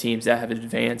of those teams that have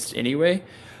advanced anyway.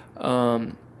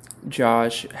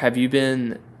 Josh,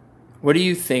 what do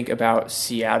you think about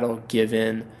Seattle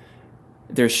given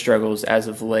their struggles as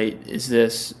of late?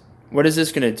 What is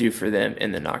this going to do for them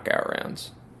in the knockout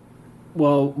rounds?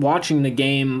 Well, watching the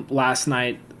game last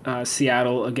night,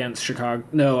 Seattle against Vancouver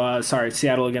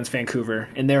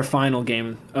in their final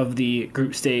game of the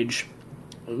group stage,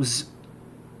 it was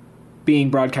being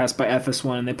broadcast by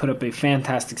FS1, and they put up a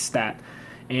fantastic stat,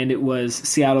 and it was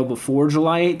Seattle before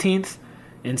July 18th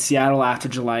and Seattle after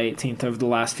July 18th over the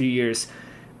last few years.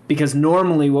 Because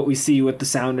normally what we see with the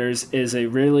Sounders is a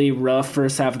really rough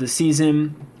first half of the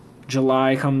season.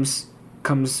 July comes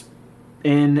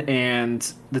in,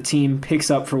 and the team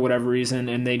picks up for whatever reason,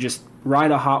 and they just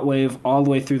ride a hot wave all the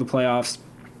way through the playoffs.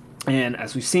 And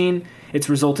as we've seen, it's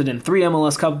resulted in 3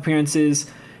 MLS Cup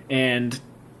appearances, and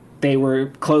they were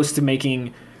close to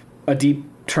making a deep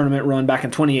tournament run back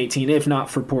in 2018, if not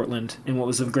for Portland, in what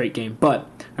was a great game. But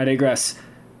I digress.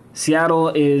 Seattle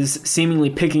is seemingly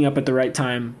picking up at the right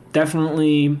time.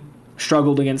 Definitely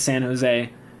struggled against San Jose,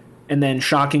 and then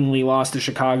shockingly lost to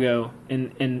Chicago.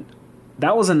 And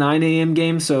that was a 9 a.m.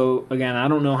 game, so again, I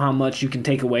don't know how much you can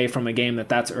take away from a game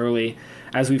that's early.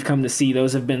 As we've come to see,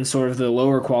 those have been sort of the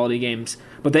lower quality games.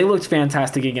 But they looked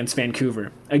fantastic against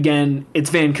Vancouver. Again, it's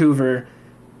Vancouver.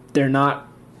 They're not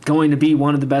going to be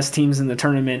one of the best teams in the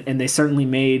tournament, and they certainly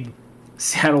made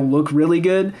Seattle look really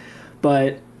good.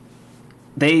 But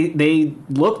they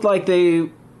looked like they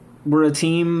were a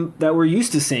team that we're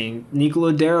used to seeing. Nico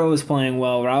Lodero is playing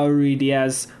well. Raul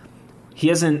Ruidiaz, he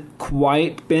hasn't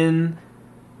quite been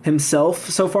himself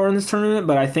so far in this tournament,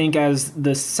 but I think as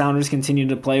the Sounders continue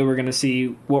to play, we're going to see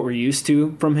what we're used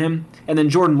to from him. And then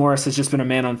Jordan Morris has just been a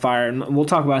man on fire, and we'll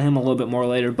talk about him a little bit more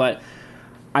later. But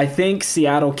I think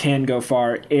Seattle can go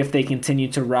far if they continue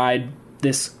to ride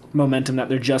this momentum that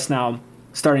they're just now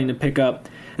starting to pick up.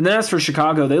 And then as for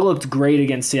Chicago, they looked great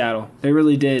against Seattle. They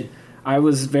really did. I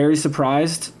was very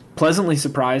surprised, pleasantly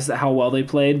surprised at how well they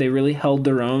played. They really held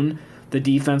their own. The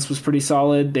defense was pretty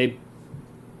solid. They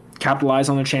capitalized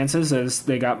on their chances as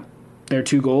they got their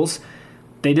 2 goals.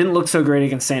 They didn't look so great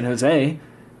against San Jose.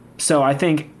 So I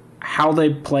think how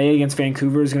they play against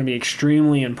Vancouver is going to be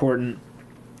extremely important.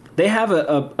 They have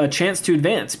a chance to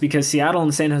advance because Seattle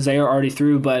and San Jose are already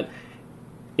through, but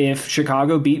if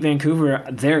Chicago beat Vancouver,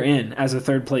 they're in as a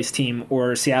third-place team,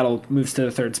 or Seattle moves to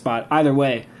the 3rd spot. Either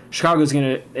way, Chicago's going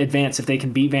to advance if they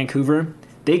can beat Vancouver.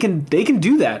 They can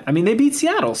do that. I mean, they beat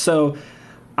Seattle. So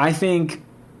I think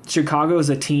Chicago is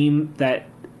a team that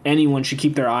anyone should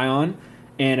keep their eye on,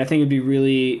 and I think it'd be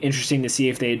really interesting to see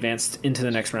if they advanced into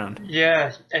the next round.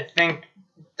 Yeah, I think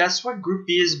that's what Group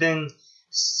B has been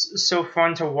so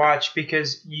fun to watch,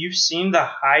 because you've seen the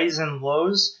highs and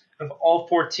lows of all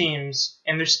 4 teams,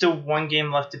 and there's still 1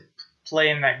 game left to play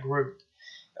in that group.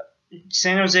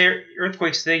 San Jose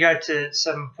Earthquakes, they got to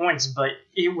 7 points, but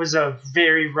it was a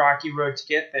very rocky road to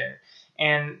get there.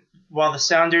 And while the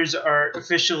Sounders are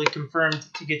officially confirmed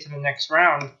to get to the next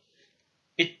round,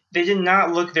 they did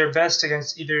not look their best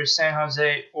against either San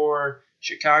Jose or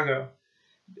Chicago.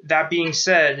 That being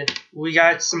said, we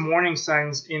got some warning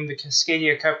signs in the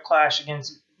Cascadia Cup clash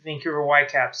against Vancouver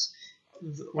Whitecaps.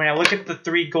 When I look at the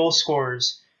 3 goal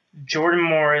scorers, Jordan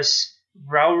Morris,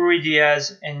 Raul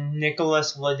Ruidiaz, and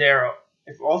Nicolas Ladero,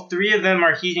 if all 3 of them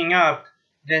are heating up,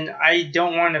 then I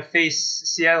don't want to face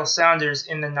Seattle Sounders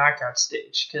in the knockout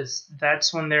stage, because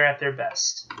that's when they're at their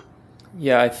best.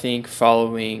 Yeah, I think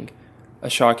following a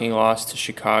shocking loss to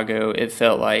Chicago, it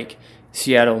felt like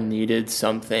Seattle needed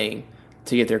something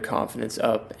to get their confidence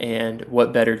up, and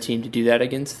what better team to do that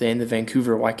against than the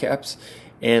Vancouver Whitecaps.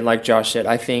 And like Josh said,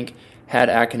 I think had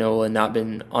Akinola not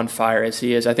been on fire as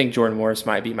he is, I think Jordan Morris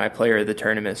might be my player of the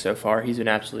tournament so far. He's been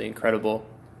absolutely incredible.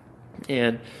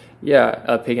 And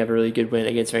yeah, picking up a really good win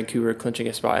against Vancouver, clinching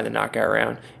a spot in the knockout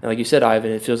round. And like you said,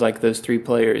 Ivan, it feels like those 3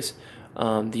 players,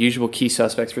 the usual key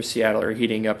suspects for Seattle, are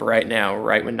heating up right now,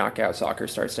 right when knockout soccer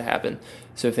starts to happen.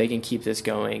 So if they can keep this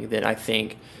going, then I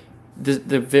think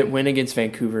the win against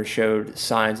Vancouver showed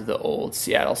signs of the old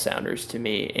Seattle Sounders to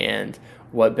me, and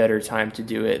what better time to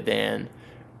do it than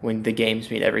when the games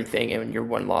mean everything and when you're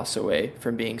 1 loss away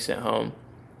from being sent home.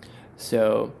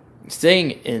 So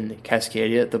staying in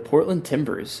Cascadia, the Portland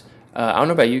Timbers, I don't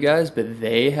know about you guys, but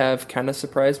they have kind of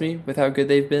surprised me with how good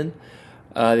they've been.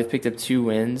 They've picked up 2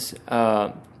 wins.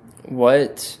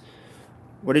 What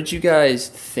did you guys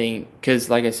think? Because,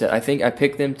 like I said, I think I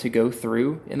picked them to go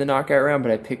through in the knockout round,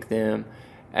 but I picked them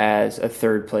as a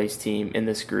 3rd-place team in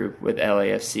this group with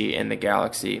LAFC and the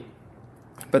Galaxy.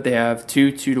 But they have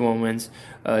 2 2-1 wins,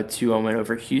 a 2-1 win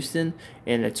over Houston,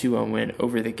 and a 2-1 win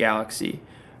over the Galaxy.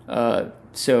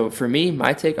 So for me,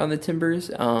 my take on the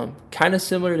Timbers, kind of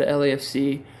similar to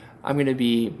LAFC. I'm going to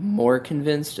be more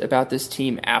convinced about this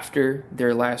team after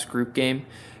their last group game,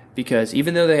 because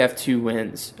even though they have 2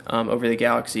 wins over the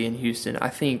Galaxy and Houston, I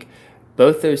think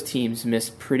both those teams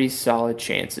missed pretty solid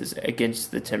chances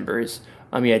against the Timbers.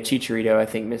 Yeah, Chicharito, I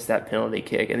think, missed that penalty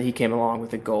kick, and he came along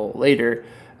with a goal later.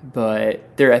 But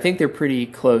I think they're pretty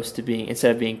close to being,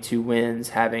 instead of being 2 wins,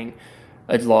 having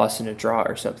a loss and a draw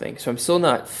or something. So I'm still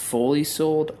not fully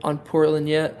sold on Portland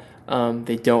yet.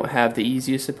 They don't have the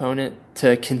easiest opponent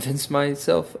to convince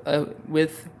myself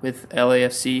with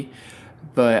LAFC.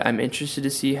 But I'm interested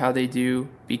to see how they do,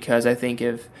 because I think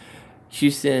if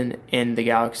Houston and the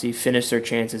Galaxy finish their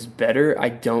chances better, I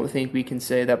don't think we can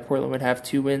say that Portland would have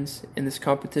 2 wins in this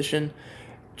competition.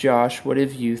 Josh, what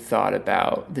have you thought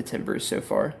about the Timbers so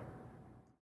far?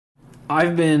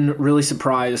 I've been really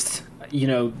surprised.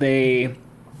 They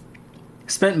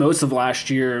spent most of last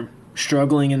year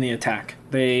struggling in the attack.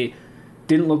 They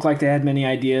didn't look like they had many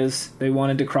ideas. They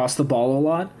wanted to cross the ball a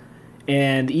lot.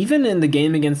 And even in the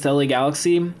game against LA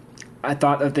Galaxy, I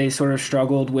thought that they sort of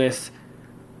struggled with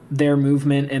their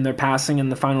movement and their passing in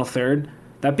the final third.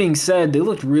 That being said, they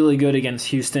looked really good against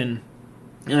Houston.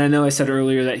 And I know I said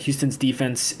earlier that Houston's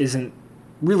defense isn't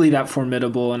really that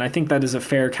formidable, and I think that is a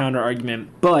fair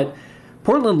counter-argument. But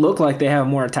Portland looked like they have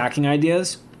more attacking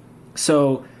ideas.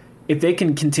 So if they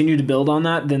can continue to build on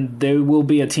that, then they will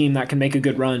be a team that can make a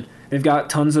good run. They've got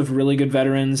tons of really good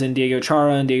veterans in Diego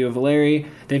Chara and Diego Valeri.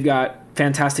 They've got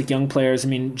fantastic young players. I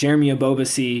mean, Jeremy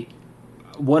Abobasi,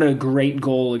 what a great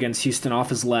goal against Houston off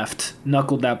his left.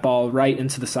 Knuckled that ball right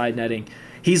into the side netting.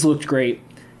 He's looked great.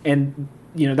 And,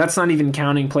 that's not even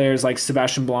counting players like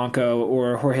Sebastian Blanco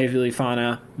or Jorge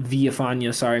Villafana.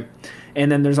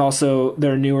 And then there's also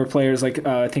their newer players like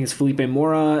I think it's Felipe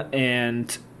Mora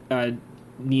and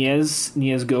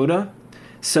Niez Goda.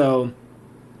 So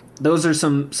those are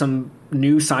some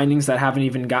new signings that haven't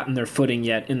even gotten their footing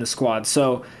yet in the squad.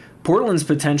 So Portland's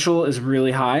potential is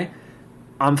really high.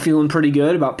 I'm feeling pretty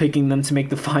good about picking them to make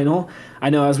the final. I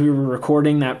know as we were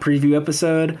recording that preview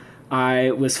episode,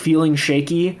 I was feeling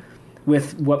shaky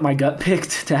with what my gut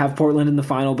picked to have Portland in the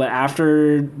final, but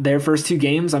after their first 2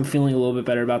 games, I'm feeling a little bit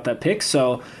better about that pick.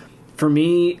 So for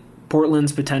me,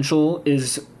 Portland's potential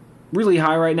is really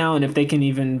high right now, and if they can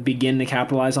even begin to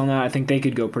capitalize on that, I think they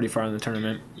could go pretty far in the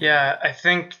tournament. Yeah, I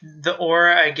think the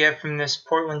aura I get from this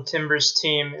Portland Timbers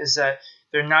team is that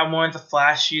they're not one of the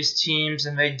flashiest teams,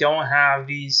 and they don't have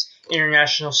these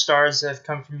international stars that have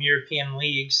come from European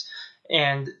leagues.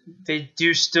 And they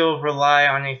do still rely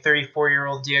on a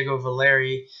 34-year-old Diego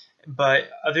Valeri. But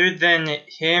other than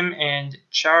him and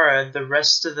Chara, the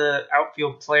rest of the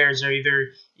outfield players are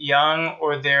either young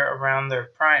or they're around their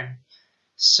prime.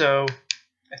 So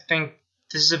I think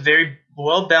this is a very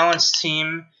well-balanced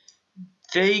team.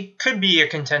 They could be a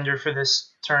contender for this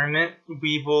tournament.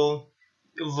 We will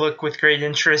look with great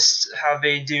interest how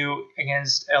they do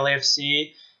against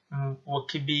LAFC. What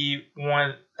could be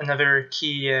another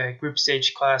key group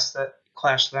stage clash that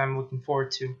I'm looking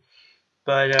forward to.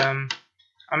 But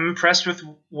I'm impressed with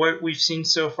what we've seen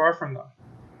so far from them.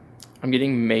 I'm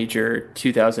getting major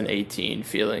 2018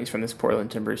 feelings from this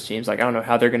Portland Timbers teams. Like, I don't know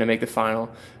how they're going to make the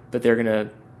final, but they're going to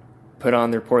put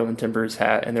on their Portland Timbers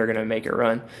hat and they're going to make a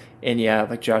run. And yeah,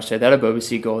 like Josh said, that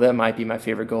Abobasi goal, that might be my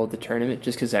favorite goal of the tournament,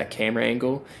 just because that camera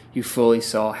angle, you fully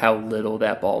saw how little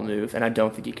that ball moved, and I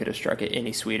don't think he could have struck it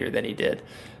any sweeter than he did.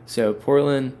 So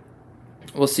Portland,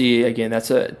 we'll see. Again,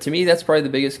 to me, that's probably the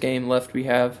biggest game left we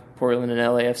have, Portland and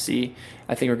LAFC.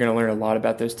 I think we're going to learn a lot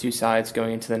about those two sides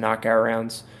going into the knockout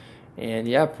rounds. And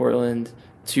yeah, Portland,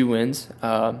 2 wins,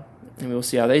 and we'll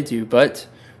see how they do. But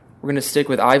we're going to stick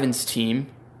with Ivan's team,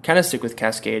 kind of stick with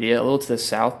Cascadia, a little to the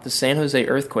south, the San Jose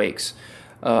Earthquakes.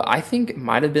 I think it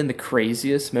might have been the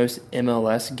craziest, most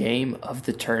MLS game of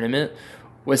the tournament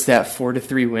was that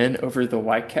 4-3 win over the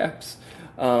Whitecaps.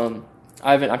 Ivan,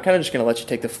 I'm kind of just going to let you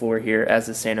take the floor here as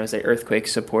a San Jose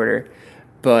Earthquakes supporter.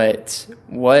 But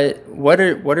what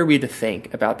are we to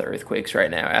think about the Earthquakes right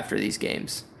now after these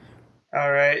games? All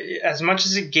right. As much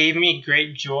as it gave me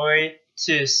great joy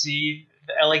to see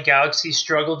the LA Galaxy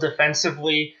struggle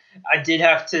defensively, I did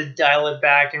have to dial it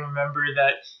back and remember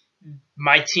that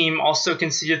my team also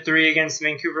conceded 3 against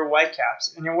Vancouver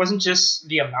Whitecaps. And it wasn't just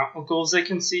the amount of goals they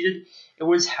conceded, it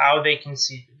was how they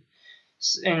conceded.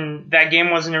 And that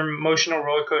game was an emotional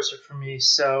roller coaster for me.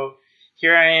 So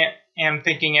here I am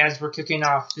thinking as we're kicking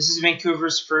off, this is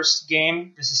Vancouver's first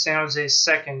game. This is San Jose's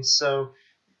second. So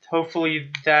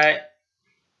hopefully that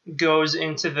goes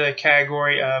into the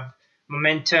category of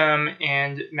momentum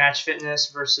and match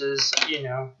fitness versus,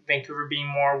 Vancouver being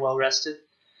more well-rested.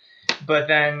 But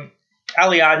then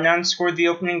Ali Adnan scored the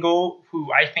opening goal,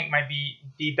 who I think might be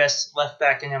the best left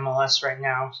back in MLS right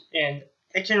now. And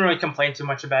I can't really complain too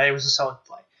much about it. It was a solid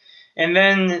play. And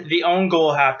then the own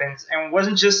goal happens. And it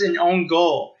wasn't just an own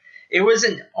goal. It was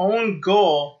an own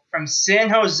goal from San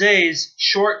Jose's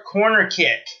short corner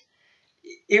kick.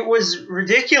 It was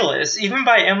ridiculous, even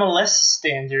by MLS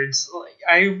standards.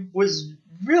 I was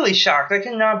really shocked. I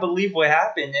could not believe what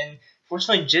happened. And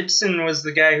fortunately, Jitson was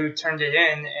the guy who turned it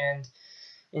in. And,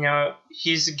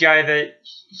 he's a guy that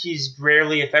he's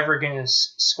rarely, if ever, going to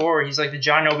score. He's like the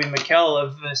John Obi Mikel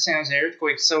of the San Jose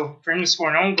Earthquakes. So for him to score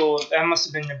an own goal, that must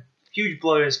have been a huge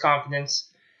blow to his confidence.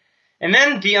 And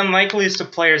then the unlikeliest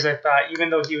of players, I thought, even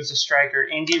though he was a striker,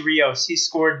 Andy Rios. He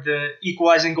scored the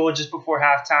equalizing goal just before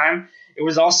halftime. It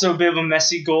was also a bit of a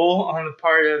messy goal on the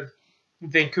part of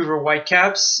Vancouver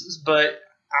Whitecaps, but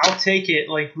I'll take it.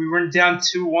 Like, we weren't down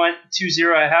 2-1,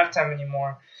 2-0 at halftime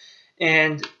anymore.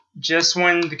 And just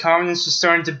when the confidence was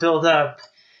starting to build up,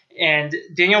 and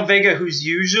Daniel Vega, who's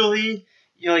usually,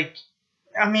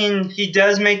 he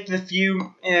does make the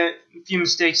few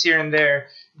mistakes here and there,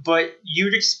 but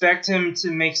you'd expect him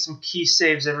to make some key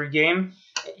saves every game.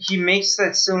 He makes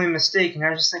that silly mistake, and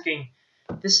I'm just thinking,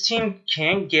 this team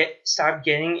can't stop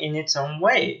getting in its own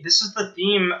way. This is the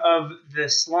theme of the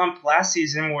slump last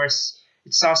season, where it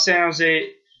saw San Jose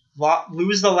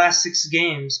lose the last 6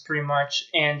 games pretty much,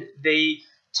 and they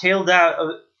tailed out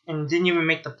and didn't even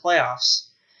make the playoffs,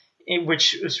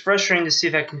 which was frustrating to see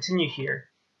that continue here.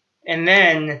 And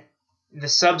then the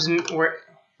subs were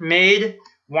made.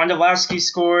 Wondolowski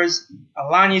scores,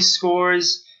 Alani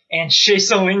scores, and Shea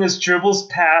Salinas dribbles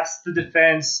past the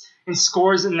defense and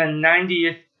scores in the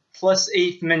 90th plus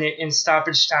 8th minute in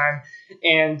stoppage time.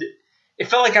 And it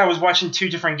felt like I was watching 2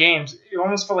 different games. It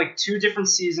almost felt like 2 different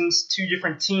seasons, 2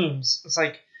 different teams. It's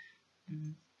like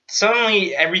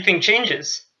suddenly everything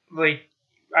changes. Like,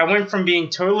 I went from being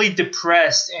totally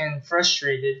depressed and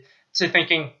frustrated to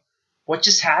thinking, what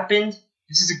just happened?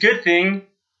 This is a good thing.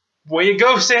 Way to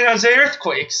go, San Jose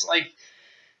Earthquakes. Like,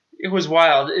 it was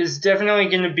wild. It's definitely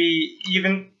going to be,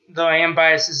 even though I am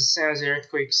biased as a San Jose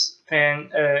Earthquakes fan,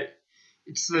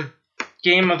 it's the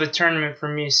game of the tournament for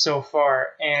me so far.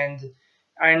 And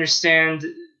I understand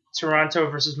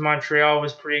Toronto versus Montreal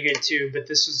was pretty good too, but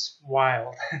this was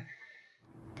wild.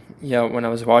 Yeah, when I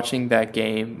was watching that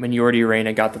game, when Yordi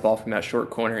Reyna got the ball from that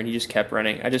short corner and he just kept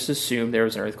running, I just assumed there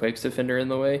was an Earthquakes defender in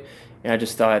the way, and I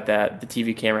just thought that the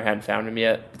TV camera hadn't found him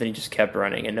yet, but then he just kept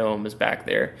running and no one was back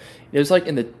there. It was like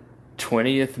in the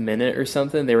 20th minute or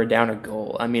something, they were down a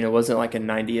goal. I mean, it wasn't like a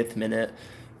 90th minute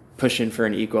pushing for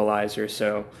an equalizer,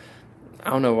 so I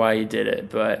don't know why he did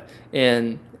it,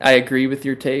 and I agree with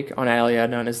your take on Ali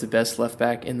Adnan as the best left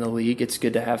back in the league. It's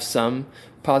good to have some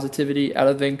positivity out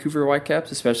of Vancouver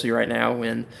Whitecaps, especially right now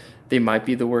when they might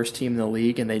be the worst team in the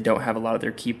league and they don't have a lot of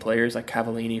their key players like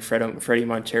Cavallini, Freddie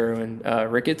Montero,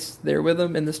 and Ricketts there with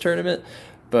them in this tournament.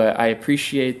 But I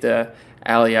appreciate the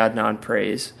Ali Adnan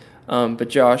praise. But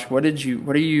Josh,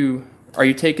 are you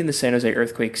taking the San Jose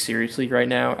Earthquakes seriously right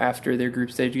now after their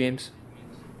group stage games?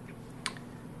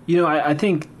 I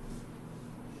think,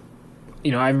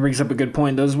 Ivan brings up a good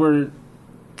point. Those were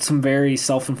some very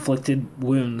self-inflicted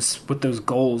wounds with those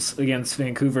goals against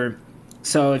Vancouver.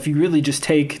 So if you really just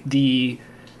take the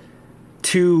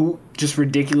two just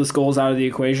ridiculous goals out of the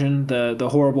equation, the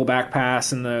horrible back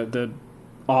pass and the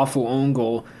awful own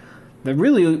goal, that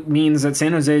really means that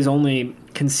San Jose's only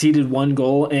conceded one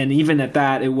goal, and even at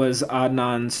that, it was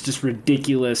Adnan's just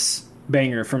ridiculous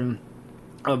banger from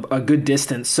a good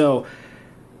distance. So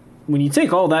when you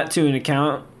take all that into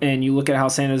account and you look at how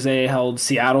San Jose held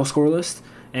Seattle scoreless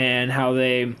and how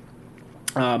they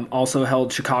also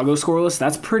held Chicago scoreless,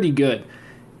 that's pretty good.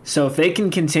 So if they can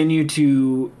continue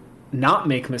to not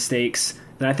make mistakes,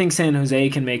 then I think San Jose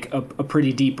can make a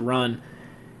pretty deep run.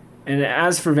 And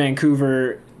as for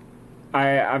Vancouver,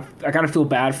 I gotta feel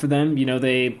bad for them.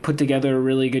 They put together a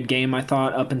really good game, I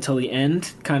thought, up until the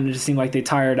end. Kind of just seemed like they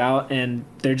tired out, and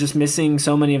they're just missing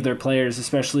so many of their players,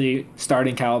 especially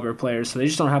starting caliber players. So they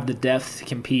just don't have the depth to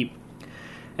compete.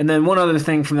 And then one other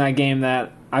thing from that game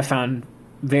that I found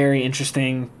very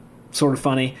interesting, sort of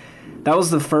funny, that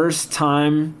was the first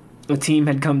time a team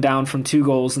had come down from 2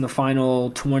 goals in the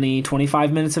final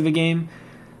 20-25 minutes of a game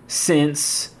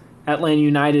since Atlanta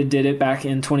United did it back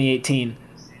in 2018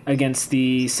 against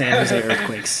the San Jose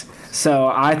Earthquakes. So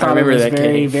I thought it was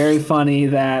very, very funny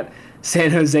that San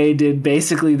Jose did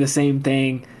basically the same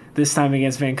thing this time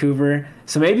against Vancouver.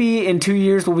 So maybe in 2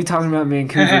 years we'll be talking about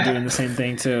Vancouver doing the same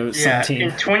thing to some team.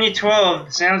 In 2012,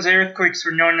 the San Jose Earthquakes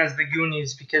were known as the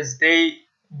Goonies because they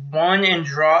won and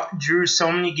drew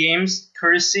so many games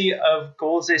courtesy of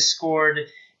goals they scored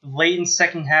late in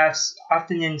second halves,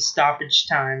 often in stoppage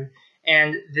time.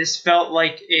 And this felt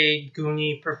like a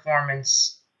Goonie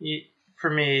performance for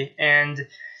me. And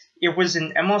it was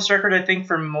an MLS record, I think,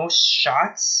 for most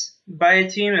shots by a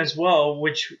team as well,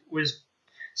 which was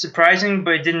surprising,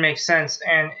 but it didn't make sense.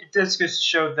 And it does just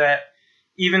show that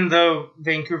even though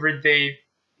Vancouver, they,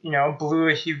 blew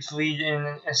a huge lead in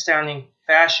an astounding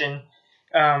fashion,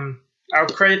 I'll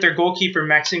credit their goalkeeper,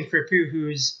 Maxime Crepeau,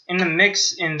 who's in the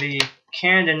mix in the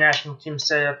Canada national team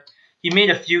setup. He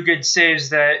made a few good saves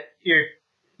that it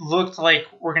looked like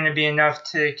were going to be enough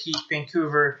to keep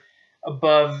Vancouver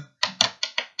above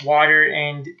water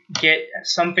and get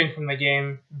something from the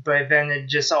game, but then it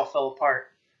just all fell apart.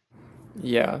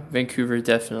 Yeah, Vancouver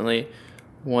definitely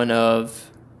one of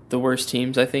the worst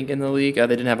teams, I think, in the league. They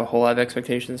didn't have a whole lot of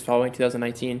expectations following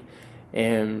 2019,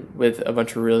 and with a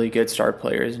bunch of really good star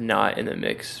players not in the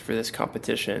mix for this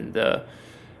competition, the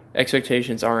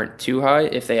expectations aren't too high,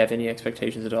 if they have any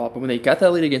expectations at all. But when they got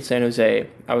that lead against San Jose,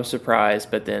 I was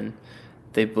surprised, but then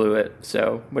they blew it.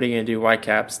 So what are you going to do?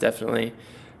 Whitecaps definitely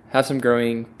have some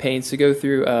growing pains to go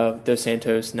through. Dos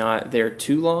Santos not there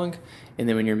too long, and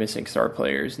then when you're missing star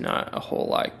players, not a whole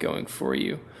lot going for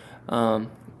you.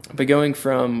 But going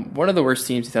from one of the worst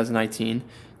teams in 2019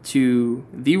 to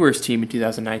the worst team in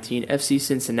 2019, FC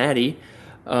Cincinnati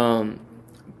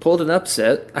pulled an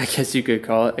upset, I guess you could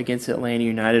call it, against Atlanta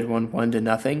United,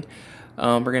 1-0.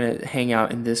 We're going to hang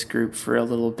out in this group for a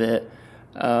little bit.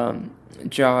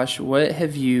 Josh, what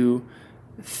have you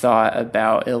thought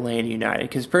about Atlanta United?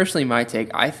 Because personally, my take,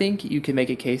 I think you can make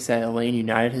a case that Atlanta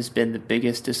United has been the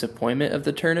biggest disappointment of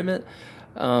the tournament.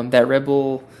 That Red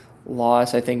Bull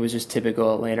loss, I think, was just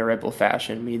typical Atlanta Red Bull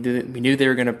fashion. We knew they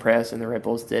were going to press, and the Red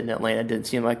Bulls did, and Atlanta didn't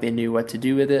seem like they knew what to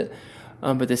do with it.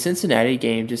 But the Cincinnati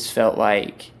game just felt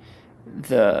like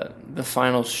the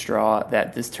final straw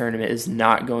that this tournament is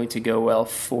not going to go well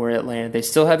for Atlanta. They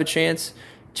still have a chance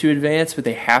to advance, but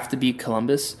they have to beat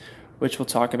Columbus, which we'll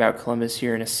talk about Columbus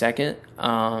here in a second.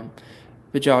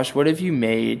 But Josh, what have you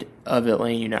made of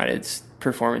Atlanta United's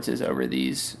performances over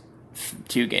these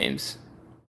 2 games?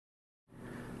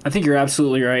 I think you're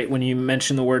absolutely right when you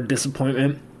mention the word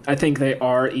disappointment. I think they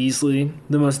are easily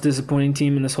the most disappointing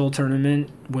team in this whole tournament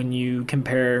when you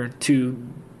compare to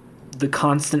the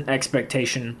constant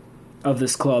expectation of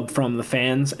this club from the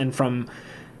fans and from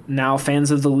now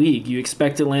fans of the league. You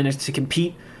expect Atlanta to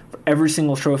compete for every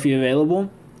single trophy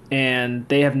available, and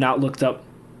they have not looked up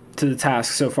to the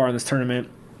task so far in this tournament.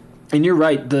 And you're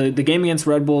right, the game against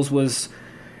Red Bulls was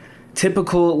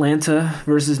typical Atlanta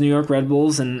versus New York Red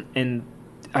Bulls, and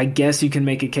I guess you can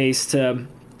make a case to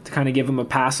kind of give them a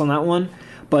pass on that one.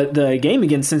 But the game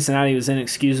against Cincinnati was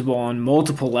inexcusable on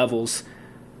multiple levels.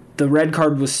 The red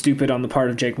card was stupid on the part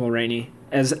of Jake Mulroney.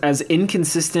 As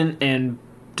inconsistent and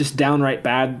just downright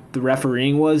bad the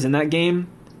refereeing was in that game,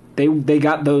 they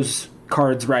got those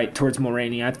cards right towards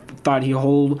Mulroney. I thought he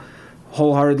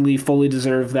wholeheartedly, fully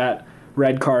deserved that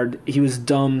red card. He was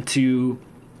dumb to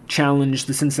challenge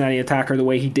the Cincinnati attacker the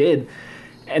way he did.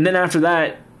 And then after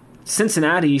that,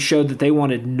 Cincinnati showed that they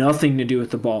wanted nothing to do with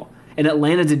the ball. And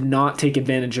Atlanta did not take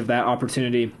advantage of that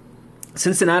opportunity.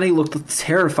 Cincinnati looked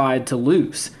terrified to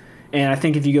lose. And I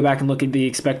think if you go back and look at the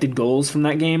expected goals from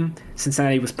that game,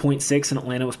 Cincinnati was 0.6 and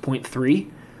Atlanta was 0.3.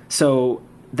 So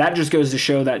that just goes to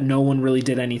show that no one really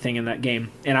did anything in that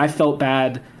game. And I felt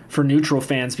bad for neutral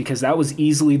fans because that was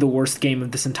easily the worst game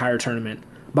of this entire tournament.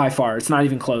 By far. It's not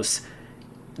even close.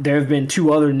 There have been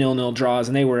 2 other 0-0 draws,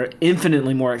 and they were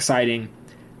infinitely more exciting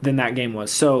than that game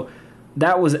was. So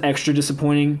that was extra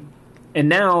disappointing. And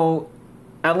now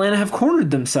Atlanta have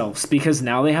cornered themselves because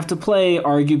now they have to play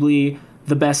arguably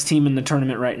the best team in the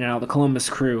tournament right now, the Columbus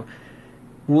Crew.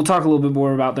 We'll talk a little bit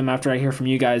more about them after I hear from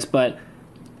you guys, but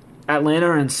Atlanta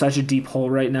are in such a deep hole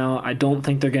right now. I don't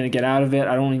think they're going to get out of it.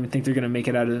 I don't even think they're going to make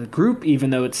it out of the group, even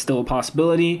though it's still a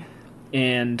possibility.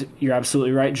 And you're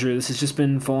absolutely right, Drew. This has just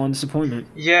been full-on disappointment.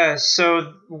 Yeah,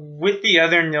 so with the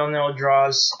other 0-0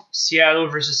 draws, Seattle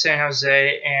versus San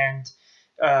Jose and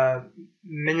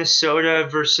Minnesota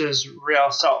versus Real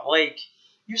Salt Lake,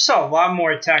 you saw a lot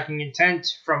more attacking intent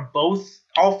from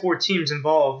all 4 teams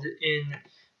involved in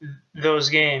those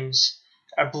games.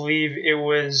 I believe it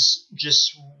was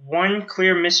just one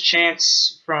clear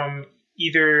mischance from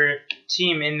either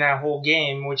team in that whole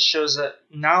game, which shows that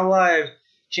not a lot of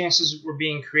chances were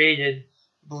being created.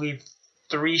 I believe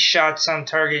 3 shots on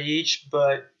target each,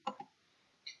 but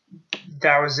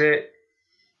that was it.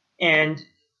 And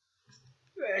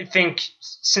I think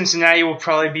Cincinnati will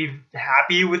probably be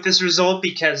happy with this result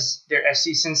because they're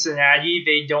FC Cincinnati.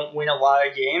 They don't win a lot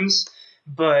of games,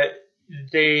 but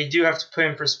they do have to put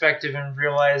in perspective and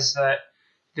realize that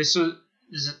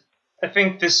I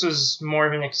think this was more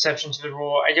of an exception to the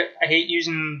rule. I hate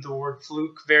using the word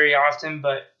fluke very often,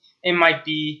 but it might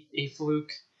be a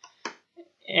fluke.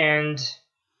 And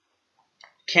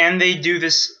can they do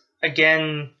this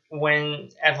again when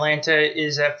Atlanta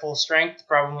is at full strength?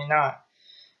 Probably not.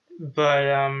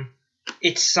 But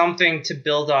it's something to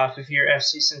build off if you're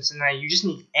FC Cincinnati. You just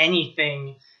need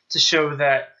anything to show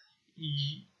that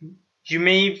you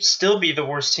may still be the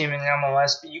worst team in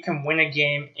MLS, but you can win a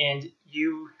game, and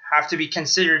you have to be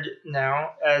considered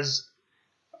now as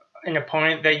an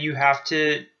opponent that you have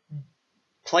to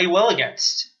play well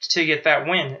against to get that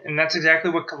win. And that's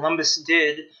exactly what Columbus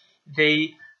did.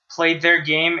 They played their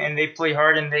game, and they played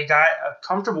hard, and they got a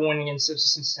comfortable win against FC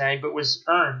Cincinnati, but was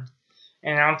earned.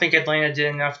 And I don't think Atlanta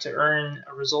did enough to earn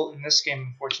a result in this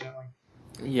game, unfortunately.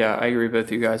 Yeah, I agree with both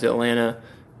of you guys. Atlanta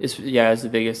is the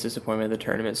biggest disappointment of the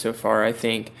tournament so far. I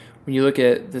think when you look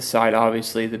at the side,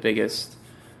 obviously the biggest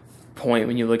point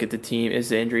when you look at the team is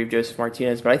the injury of Joseph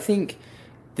Martinez. But I think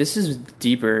this is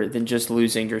deeper than just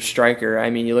losing your striker.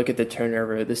 I mean, you look at the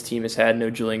turnover. This team has had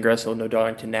no Julian Gressel, no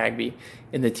Darlington Nagbe.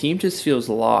 And the team just feels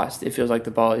lost. It feels like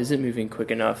the ball isn't moving quick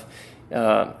enough.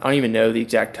 I don't even know the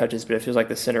exact touches, but it feels like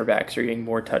the center backs are getting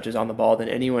more touches on the ball than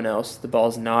anyone else. The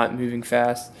ball's not moving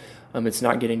fast. It's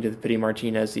not getting to the Pity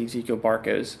Martinez, the Ezekiel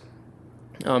Barcos.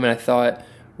 And I thought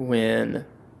when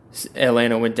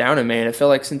Atlanta went down a man, it felt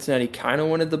like Cincinnati kind of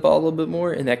wanted the ball a little bit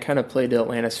more, and that kind of played to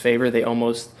Atlanta's favor. They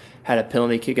almost had a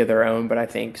penalty kick of their own, but I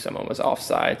think someone was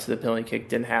offside, so the penalty kick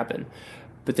didn't happen.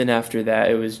 But then after that,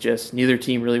 it was just neither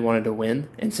team really wanted to win,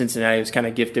 and Cincinnati was kind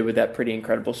of gifted with that pretty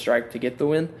incredible strike to get the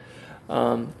win.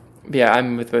 Yeah,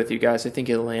 I'm with both you guys. I think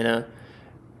Atlanta,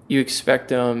 you expect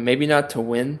them maybe not to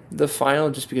win the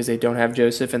final just because they don't have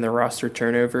Joseph and the roster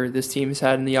turnover this team has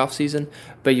had in the offseason,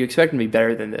 but you expect them to be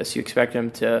better than this. You expect them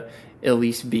to at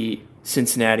least beat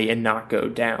Cincinnati and not go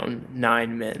down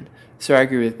 9 men. So I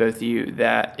agree with both of you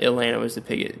that Atlanta is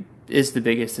the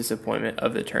biggest disappointment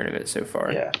of the tournament so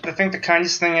far. Yeah, I think the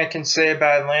kindest thing I can say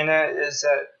about Atlanta is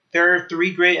that there are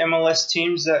 3 great MLS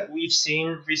teams that we've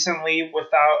seen recently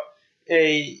without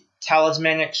a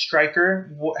talismanic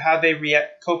striker, how they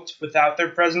coped without their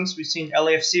presence. We've seen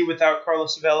LAFC without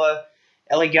Carlos Vela,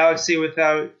 LA Galaxy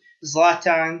without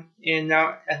Zlatan, and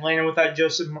now Atlanta without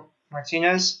Joseph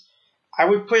Martinez. I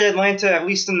would put Atlanta at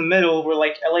least in the middle, where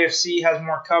like LAFC has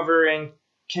more cover and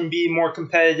can be more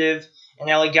competitive, and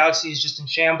LA Galaxy is just in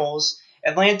shambles.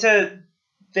 Atlanta,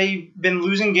 they've been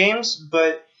losing games,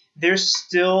 but there's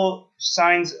still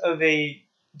signs of a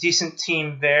decent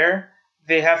team there.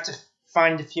 They have to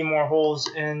find a few more holes,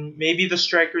 and maybe the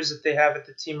strikers that they have at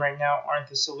the team right now aren't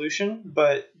the solution,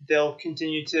 but they'll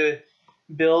continue to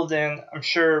build, and I'm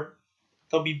sure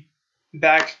they'll be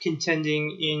back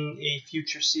contending in a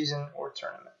future season or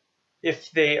tournament if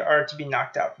they are to be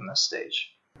knocked out from this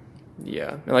stage.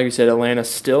 Yeah, and like you said, Atlanta's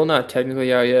still not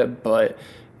technically out yet, but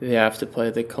they have to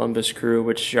play the Columbus Crew,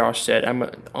 which Josh said, I'm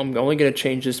only going to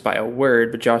change this by a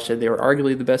word, but Josh said they were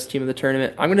arguably the best team of the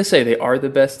tournament. I'm going to say they are the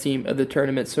best team of the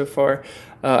tournament so far.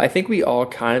 I think we all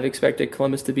kind of expected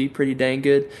Columbus to be pretty dang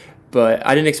good, but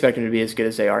I didn't expect them to be as good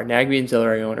as they are. Nagbe and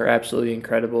Zelarayon are absolutely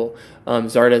incredible.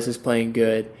 Zardes is playing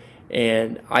good.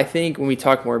 And I think when we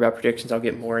talk more about predictions, I'll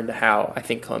get more into how I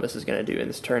think Columbus is going to do in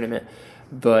this tournament.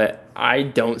 But I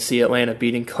don't see Atlanta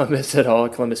beating Columbus at all.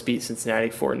 Columbus beat Cincinnati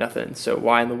 4-0. So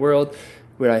why in the world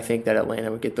would I think that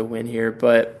Atlanta would get the win here?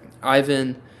 But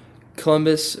Ivan,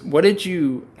 Columbus, what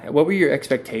were your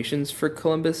expectations for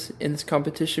Columbus in this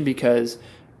competition? Because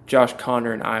Josh,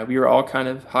 Connor, and I, we were all kind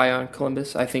of high on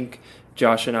Columbus. I think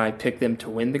Josh and I picked them to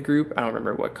win the group. I don't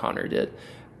remember what Connor did.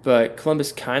 But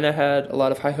Columbus kind of had a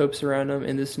lot of high hopes around them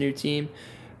in this new team.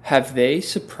 Have they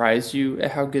surprised you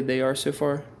at how good they are so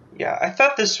far? Yeah, I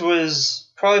thought this was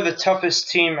probably the toughest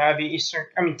team out of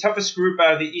the toughest group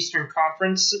out of the Eastern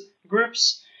Conference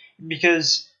groups,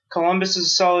 because Columbus is a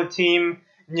solid team.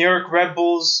 New York Red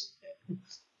Bulls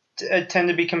tend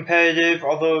to be competitive,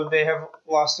 although they have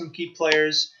lost some key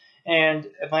players, and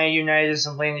Atlanta United is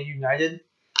Atlanta United.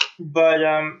 But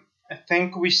I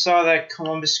think we saw that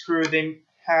Columbus Crew, they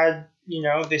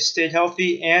stayed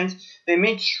healthy and they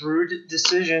made shrewd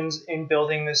decisions in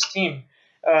building this team.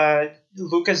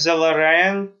 Lucas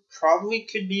Zelarayan probably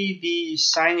could be the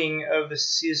signing of the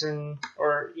season,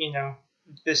 or,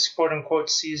 this quote-unquote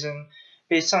season,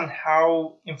 based on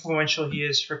how influential he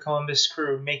is for Columbus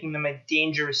Crew, making them a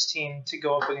dangerous team to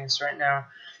go up against right now.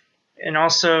 And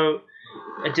also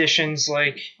additions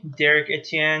like Derek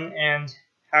Etienne and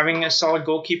having a solid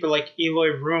goalkeeper like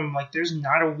Eloy Room. There's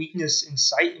not a weakness in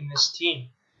sight in this team.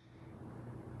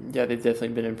 Yeah, they've definitely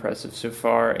been impressive so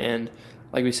far. And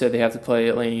like we said, they have to play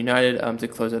Atlanta United to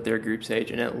close out their group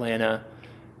stage. And Atlanta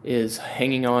is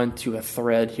hanging on to a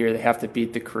thread here. They have to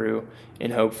beat the Crew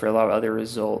and hope for a lot of other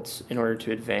results in order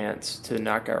to advance to the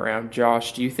knockout round.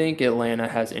 Josh, do you think Atlanta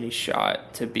has any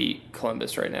shot to beat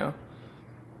Columbus right now?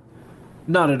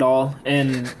 Not at all.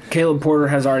 And Caleb Porter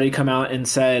has already come out and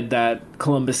said that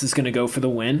Columbus is going to go for the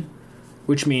win,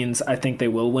 which means I think they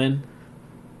will win.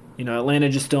 Atlanta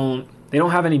they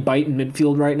don't have any bite in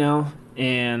midfield right now.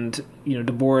 And,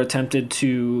 DeBoer attempted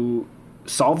to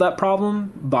solve that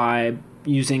problem by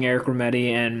using Eric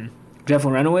Rometty and Jeff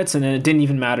Lorenowitz, and then it didn't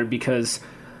even matter because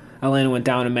Atlanta went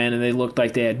down a man and they looked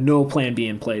like they had no plan B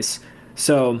in place.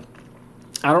 So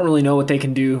I don't really know what they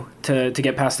can do to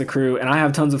get past the Crew, and I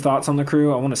have tons of thoughts on the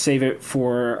Crew. I want to save it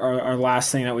for our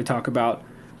last thing that we talk about,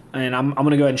 and I'm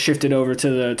going to go ahead and shift it over to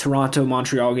the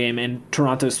Toronto-Montreal game, and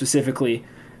Toronto specifically,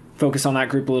 focus on that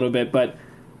group a little bit. But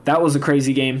that was a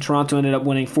crazy game. Toronto ended up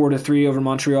winning 4-3 over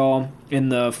Montreal in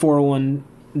the 4-1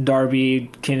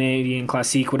 Derby, Canadian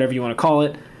Classique, whatever you want to call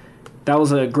it. That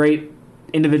was a great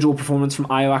individual performance from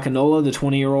Ayo Akinola, the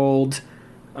 20-year-old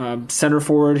center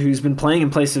forward who's been playing in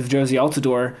place of Josie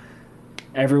Altidore.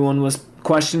 Everyone was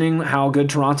questioning how good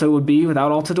Toronto would be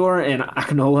without Altidore, and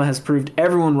Akinola has proved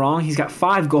everyone wrong. He's got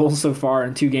 5 goals so far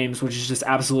in 2 games, which is just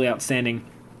absolutely outstanding.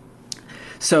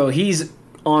 So he's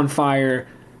on fire.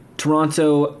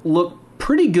 Toronto look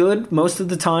pretty good most of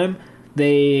the time.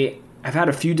 They have had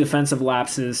a few defensive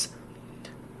lapses.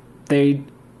 They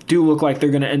do look like they're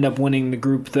going to end up winning the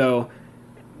group, though.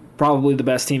 Probably the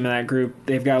best team in that group.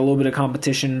 They've got a little bit of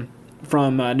competition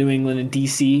from New England and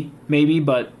DC, maybe,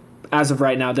 but as of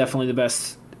right now, definitely the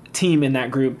best team in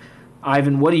that group.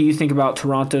 Ivan, what do you think about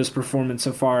Toronto's performance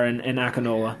so far in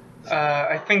Akinola?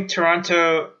 I think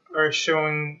Toronto are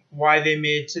showing why they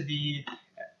made it to the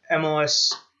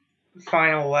MLS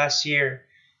final last year.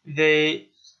 They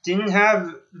didn't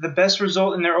have the best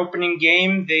result in their opening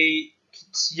game. They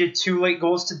conceded 2 late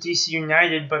goals to DC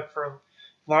United, but for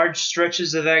large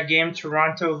stretches of that game,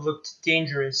 Toronto looked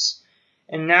dangerous.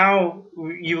 And now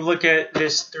you look at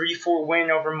this 3-4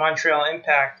 win over Montreal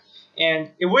Impact, and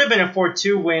it would have been a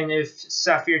 4-2 win if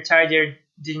Safir Taider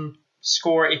didn't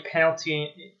score a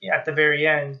penalty at the very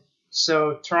end.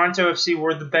 So Toronto FC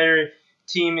were the better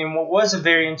team in what was a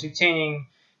very entertaining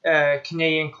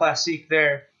Canadian Classique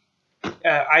there.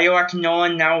 Ayo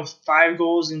Akinola now with 5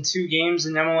 goals in 2 games,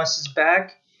 and MLS is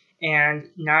back. And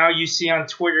now you see on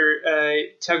Twitter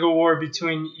a tug-of-war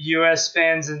between U.S.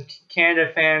 fans and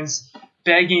Canada fans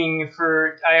begging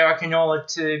for Ayo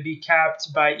Akinola to be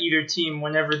capped by either team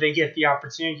whenever they get the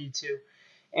opportunity to.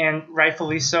 And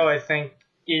rightfully so, I think.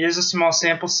 It is a small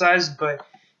sample size, but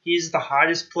he's the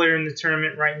hottest player in the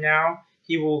tournament right now.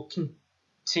 He will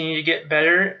continue to get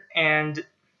better, and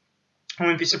I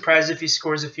wouldn't be surprised if he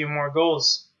scores a few more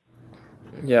goals.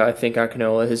 Yeah, I think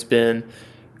Akinola has been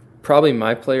probably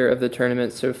my player of the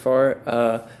tournament so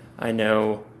far. I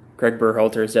know Greg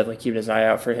Berhalter is definitely keeping his eye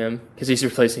out for him because he's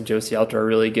replacing Josie Altidore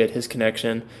really good. His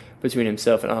connection between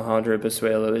himself and Alejandro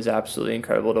Basuelo is absolutely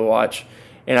incredible to watch.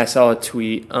 And I saw a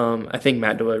tweet, I think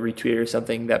Matt Doyle retweeted or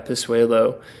something, that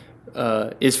Pasuelo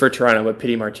is for Toronto what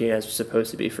Pity Martinez was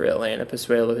supposed to be for Atlanta.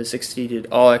 Pozuelo has exceeded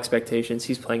all expectations.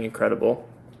 He's playing incredible.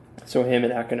 So him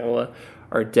and Akinola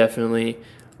are definitely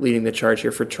leading the charge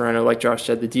here for Toronto. Like Josh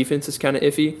said, the defense is kind of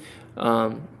iffy.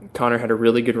 Connor had a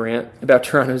really good rant about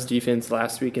Toronto's defense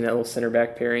last week in that little center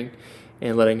back pairing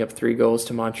and letting up 3 goals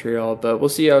to Montreal. But we'll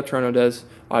see how Toronto does.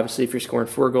 Obviously, if you're scoring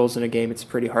 4 goals in a game, it's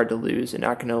pretty hard to lose, and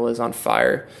Akinola is on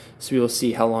fire. So we will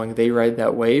see how long they ride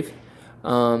that wave.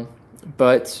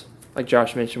 But like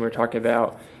Josh mentioned, we're talking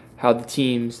about how the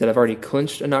teams that have already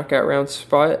clinched a knockout round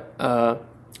spot,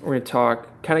 we're going to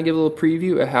kind of give a little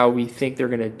preview of how we think they're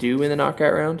going to do in the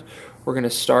knockout round. We're going to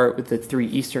start with the 3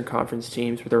 Eastern Conference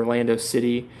teams with Orlando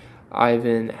City.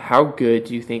 Ivan, how good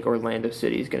do you think Orlando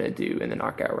City is going to do in the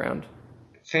knockout round?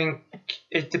 I think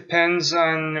it depends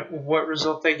on what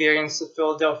result they get against the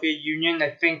Philadelphia Union. I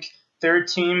think they're a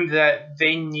team that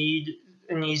they need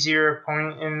an easier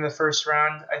opponent in the first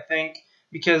round, I think,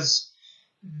 because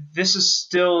this is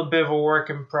still a bit of a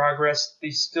work in progress. They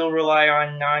still rely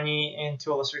on Nani and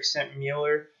to a lesser extent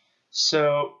Mueller.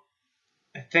 So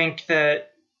I think that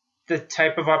the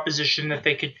type of opposition that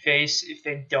they could face if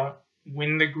they don't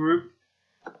win the group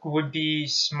would be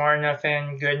smart enough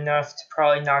and good enough to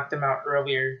probably knock them out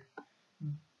earlier.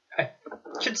 I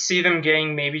could see them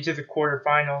getting maybe to the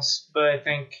quarterfinals, but I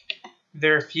think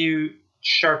there are a few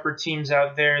sharper teams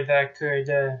out there that could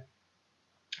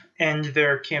end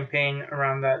their campaign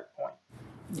around that point.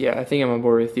 Yeah, I think I'm on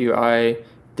board with you. I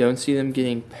don't see them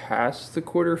getting past the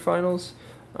quarterfinals.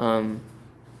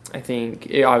 I think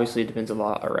it obviously depends a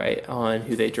lot, right, on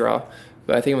who they draw.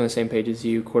 But I think I'm on the same page as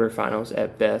you, quarterfinals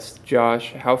at best.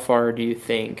 Josh, how far do you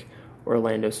think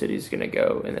Orlando City is going to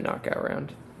go in the knockout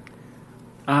round?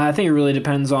 I think it really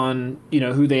depends on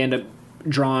who they end up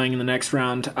drawing in the next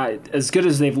round. As good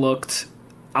as they've looked,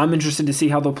 I'm interested to see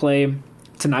how they'll play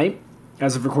tonight.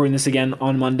 As of recording this again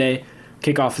on Monday,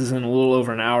 kickoff is in a little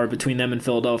over an hour between them and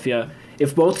Philadelphia.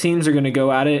 If both teams are going to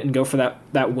go at it and go for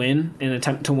that win and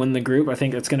attempt to win the group, I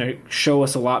think that's going to show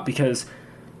us a lot because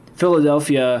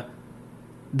Philadelphia,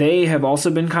 they have also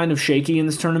been kind of shaky in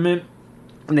this tournament,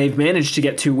 and they've managed to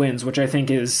get 2 wins, which I think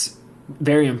is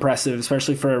very impressive,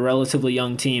 especially for a relatively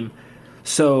young team.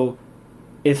 So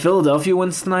if Philadelphia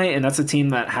wins tonight, and that's a team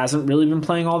that hasn't really been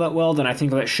playing all that well, then I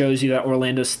think that shows you that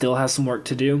Orlando still has some work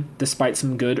to do, despite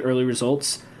some good early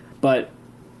results. But,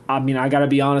 I mean, I got to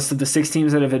be honest, of the 6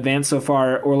 teams that have advanced so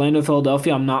far, Orlando,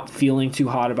 Philadelphia, I'm not feeling too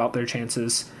hot about their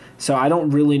chances. So I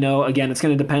don't really know. Again, it's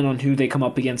going to depend on who they come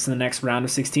up against in the next round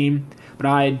of 16, but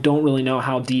I don't really know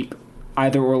how deep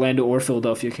either Orlando or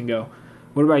Philadelphia can go.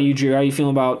 What about you, Drew? How are you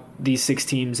feeling about these 6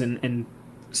 teams and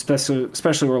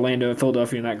especially Orlando and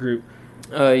Philadelphia in that group?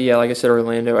 Yeah, like I said,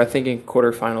 Orlando, I think in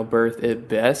quarterfinal berth at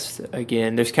best.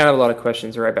 Again, there's kind of a lot of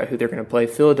questions right about who they're going to play.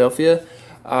 Philadelphia,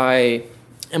 I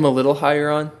am a little higher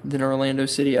on than Orlando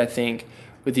City. I think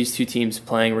with these 2 teams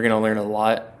playing, we're going to learn a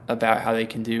lot about how they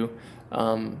can do.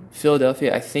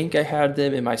 Philadelphia, I think I had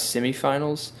them in my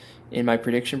semifinals in my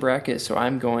prediction bracket, so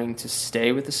I'm going to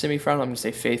stay with the semifinal. I'm going to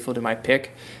stay faithful to my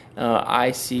pick.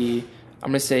 I'm going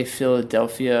to say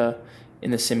Philadelphia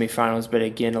in the semifinals, but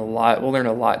again, we'll learn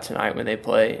a lot tonight when they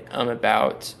play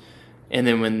and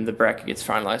then when the bracket gets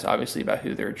finalized, obviously about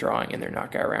who they're drawing in their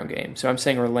knockout round game. So I'm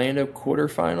saying Orlando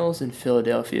quarterfinals and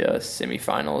Philadelphia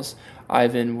semifinals.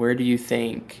 Ivan, where do you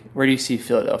see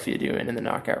Philadelphia doing in the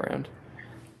knockout round?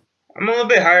 I'm a little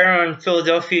bit higher on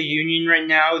Philadelphia Union right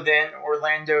now than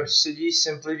Orlando City,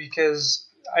 simply because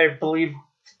I believe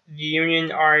the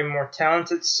Union are a more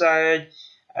talented side.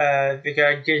 They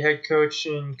got a good head coach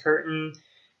in Curtin,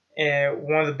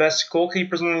 one of the best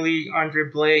goalkeepers in the league, Andre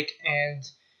Blake, and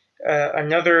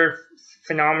another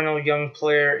phenomenal young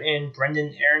player in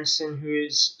Brendan Aronson, who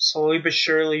is slowly but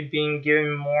surely being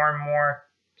given more and more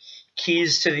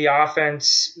keys to the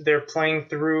offense. They're playing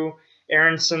through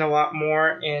Aronson a lot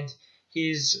more, and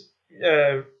he's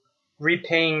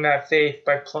repaying that faith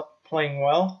by playing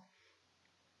well.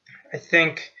 I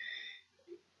think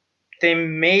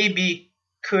they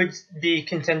could be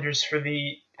contenders for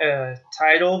the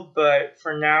title, but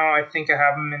for now, I think I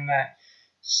have them in that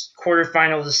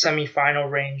quarterfinal to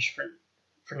semifinal range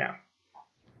for now.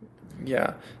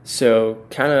 Yeah, so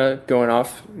kind of going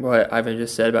off what Ivan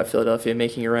just said about Philadelphia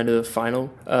making a run to the final,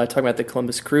 talking about the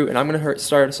Columbus Crew, and I'm going to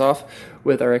start us off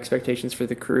with our expectations for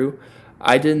the Crew.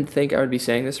 I didn't think I would be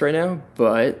saying this right now,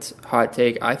 but hot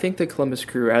take, I think the Columbus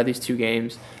Crew, out of these 2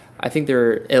 games, I think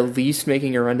they're at least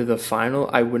making a run to the final.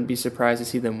 I wouldn't be surprised to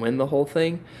see them win the whole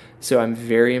thing. So I'm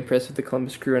very impressed with the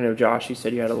Columbus Crew. I know, Josh, you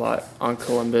said you had a lot on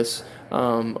Columbus.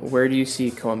 Where do you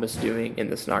see Columbus doing in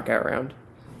this knockout round?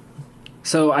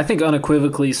 So I think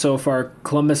unequivocally so far,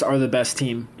 Columbus are the best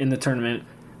team in the tournament.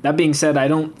 That being said, I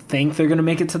don't think they're going to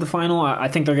make it to the final. I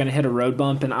think they're going to hit a road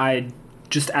bump, and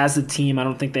just as a team, I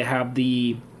don't think they have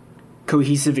the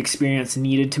cohesive experience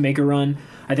needed to make a run.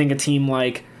 I think a team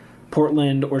like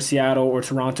Portland or Seattle or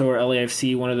Toronto or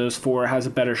LAFC, one of those four, has a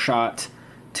better shot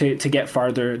to get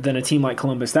farther than a team like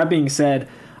Columbus. That being said,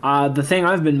 the thing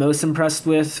I've been most impressed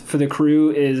with for the Crew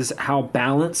is how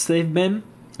balanced they've been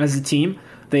as a team.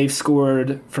 They've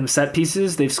scored from set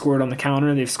pieces, they've scored on the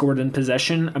counter, they've scored in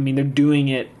possession. I mean, they're doing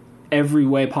it every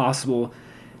way possible.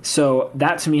 So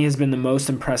that to me has been the most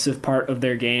impressive part of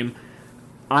their game.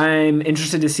 I'm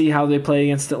interested to see how they play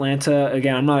against Atlanta.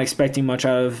 Again, I'm not expecting much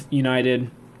out of United.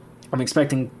 I'm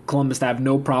expecting Columbus to have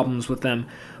no problems with them.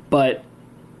 But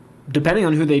depending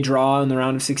on who they draw in the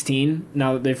round of 16,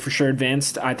 now that they've for sure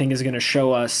advanced, I think is going to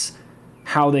show us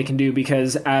how they can do,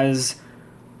 because as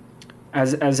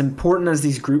important as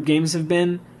these group games have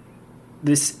been,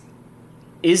 this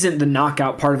isn't the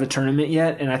knockout part of a tournament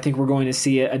yet, and I think we're going to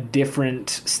see a different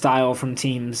style from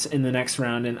teams in the next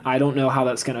round, and I don't know how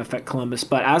that's going to affect Columbus.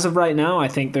 But as of right now, I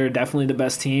think they're definitely the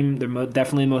best team. They're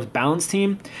definitely the most balanced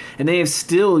team, and they have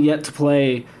still yet to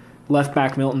play left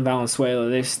back Milton Valenzuela.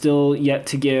 They've still yet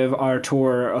to give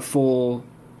Artur a full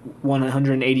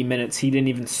 180 minutes. He didn't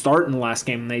even start in the last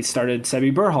game. They started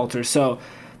Sebi Berhalter. So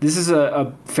this is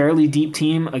a fairly deep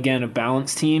team, again, a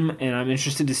balanced team, and I'm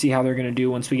interested to see how they're going to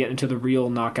do once we get into the real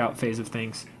knockout phase of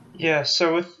things. Yeah,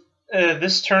 so with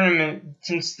this tournament,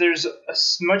 since there's a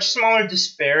much smaller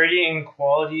disparity in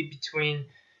quality between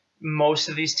most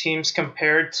of these teams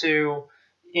compared to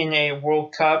in a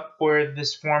World Cup where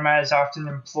this format is often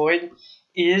employed,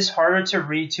 it is harder to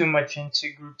read too much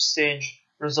into group stage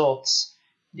results.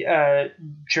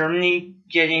 Germany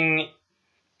getting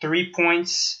 3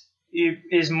 points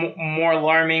is more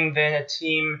alarming than a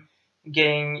team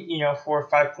getting 4 or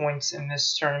 5 points in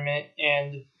this tournament,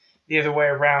 and the other way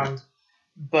around.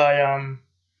 But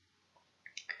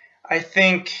I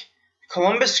think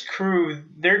Columbus Crew,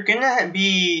 they're gonna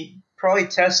be probably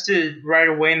tested right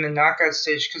away in the knockout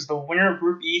stage, because the winner of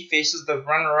Group E faces the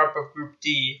runner-up of Group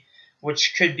D,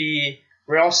 which could be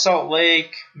Real Salt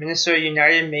Lake, Minnesota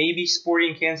United, maybe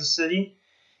Sporting Kansas City.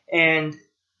 And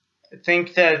I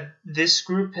think that this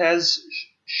group has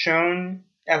shown,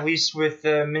 at least with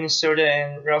Minnesota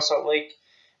and Real Salt Lake,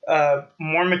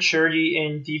 more maturity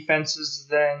in defenses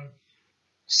than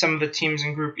some of the teams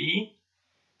in Group E.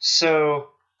 So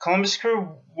Columbus Crew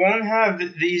won't have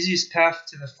the easiest path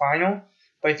to the final,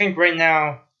 but I think right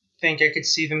now, I could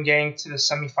see them getting to the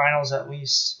semifinals at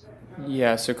least.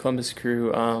 Yeah, so Columbus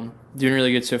Crew doing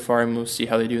really good so far, and we'll see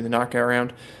how they do in the knockout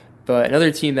round. But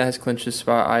another team that has clinched this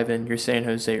spot, Ivan, your San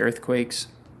Jose Earthquakes.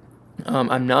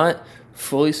 I'm not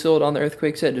fully sold on the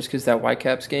Earthquakes yet, just because that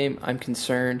Whitecaps game. I'm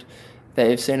concerned that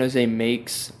if San Jose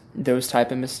makes those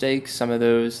type of mistakes, some of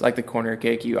those, like the corner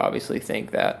kick, you obviously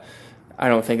think that. I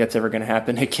don't think that's ever going to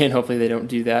happen again. Hopefully they don't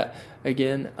do that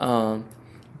again.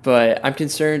 But I'm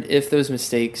concerned if those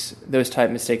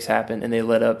type mistakes happen and they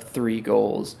let up 3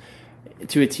 goals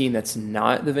to a team that's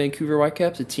not the Vancouver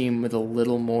Whitecaps, a team with a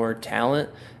little more talent,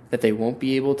 that they won't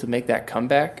be able to make that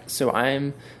comeback. So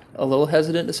I'm a little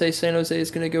hesitant to say San Jose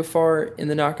is going to go far in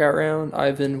the knockout round.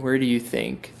 Ivan, where do you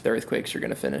think the Earthquakes are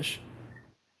going to finish?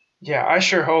 Yeah, I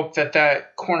sure hope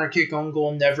that corner kick on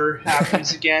goal never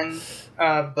happens again.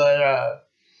 But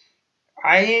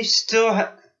I still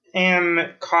am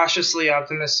cautiously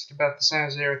optimistic about the San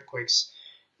Jose Earthquakes.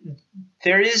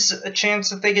 There is a chance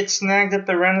that they get snagged at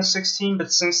the round of 16,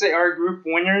 but since they are group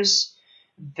winners,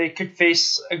 they could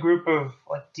face a group of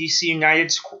like DC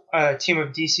United's team of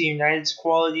DC United's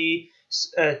quality,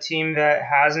 a team that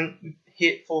hasn't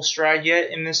hit full stride yet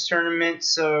in this tournament.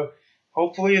 So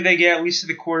hopefully they get at least to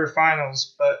the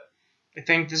quarterfinals. But I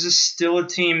think this is still a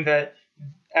team that,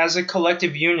 as a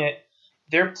collective unit,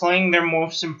 they're playing their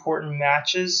most important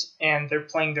matches and they're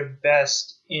playing their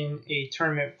best in a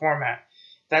tournament format.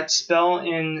 That spell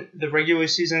in the regular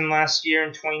season last year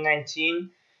in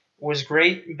 2019 was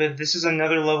great, but this is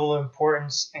another level of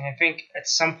importance. And I think at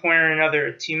some point or another,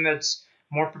 a team that's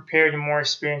more prepared and more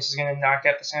experienced is going to knock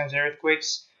out the San Jose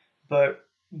Earthquakes. But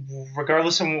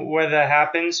regardless of whether that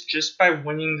happens, just by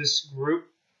winning this group,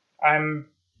 I'm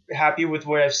happy with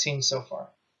what I've seen so far.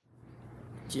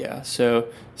 Yeah, so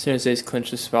San Jose's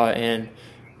clinched the spot, and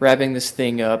wrapping this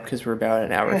thing up because we're about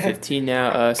an hour 15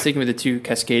 now. Sticking with the 2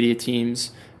 Cascadia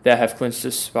teams that have clinched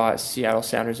this spot, Seattle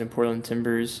Sounders and Portland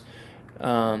Timbers.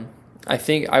 I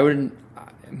think I'm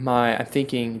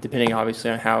thinking, depending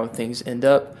obviously on how things end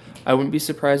up, I wouldn't be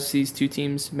surprised to see these two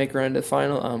teams make a run to the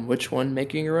final. Which one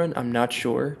making a run, I'm not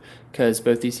sure, because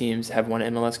both these teams have won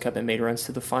MLS Cup and made runs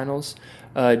to the finals.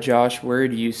 Josh, where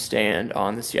do you stand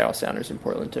on the Seattle Sounders and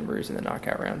Portland Timbers in the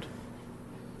knockout round?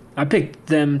 I picked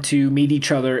them to meet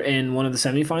each other in one of the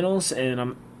semifinals, and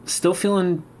I'm still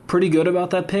feeling pretty good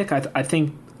about that pick. I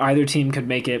think either team could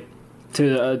make it to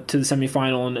the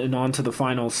semifinal and on to the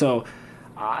final. So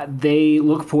they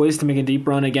look poised to make a deep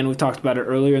run. Again, we've talked about it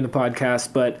earlier in the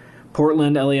podcast, but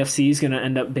Portland LAFC is going to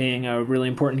end up being a really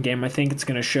important game. I think it's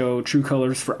going to show true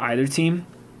colors for either team.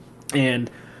 And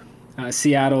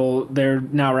Seattle, they're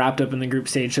now wrapped up in the group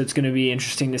stage, so it's going to be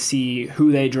interesting to see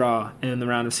who they draw in the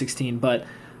round of 16. But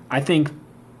I think,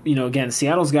 again,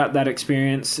 Seattle's got that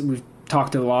experience. We've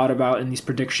talked a lot about in these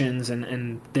predictions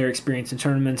and their experience in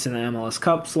tournaments in the MLS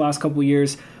Cups the last couple of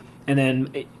years. And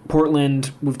then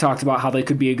Portland, we've talked about how they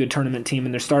could be a good tournament team,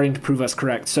 and they're starting to prove us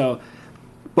correct. So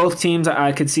both teams,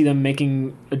 I could see them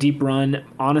making a deep run,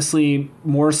 honestly,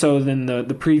 more so than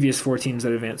the previous 4 teams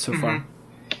that advanced so far.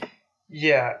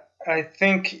 Yeah, I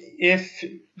think if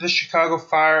the Chicago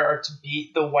Fire are to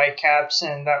beat the Whitecaps,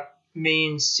 and that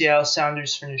means Seattle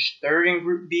Sounders finish 3rd in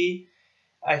Group B,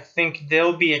 I think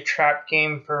they'll be a trap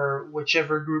game for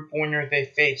whichever group winner they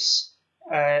face.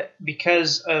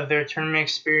 Because of their tournament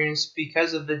experience,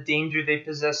 because of the danger they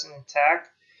possess in attack.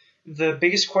 The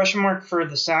biggest question mark for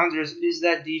the Sounders is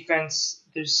that defense.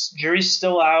 There's jury's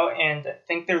still out, and I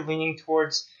think they're leaning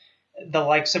towards the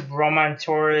likes of Roman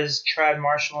Torres, Trad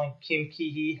Marshall, and Kim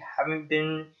Keehee haven't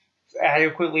been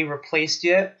adequately replaced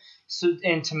yet. So,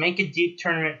 and to make a deep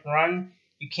tournament run,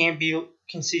 you can't be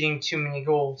conceding too many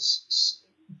goals,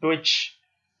 which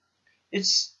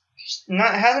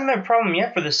hasn't been a problem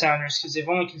yet for the Sounders because they've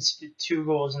only conceded 2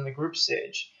 goals in the group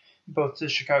stage, both to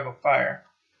Chicago Fire.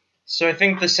 So I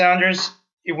think the Sounders,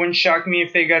 it wouldn't shock me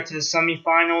if they got to the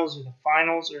semifinals or the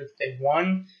finals or if they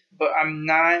won, but I'm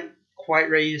not quite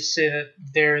ready to say that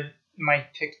they're my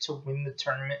pick to win the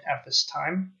tournament at this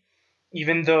time.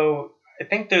 Even though I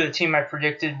think they're the team I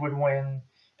predicted would win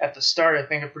at the start. I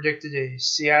think I predicted a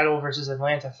Seattle versus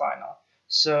Atlanta final.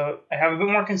 So I have a bit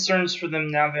more concerns for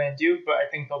them now than I do, but I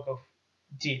think they'll go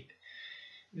deep.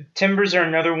 The Timbers are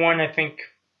another one, I think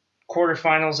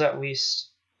quarterfinals at least,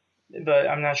 but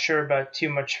I'm not sure about too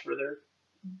much further.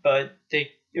 But it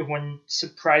wouldn't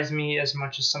surprise me as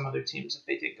much as some other teams if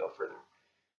they did go further.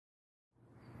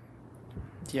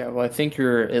 Yeah, well, I think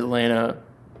your Atlanta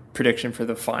prediction for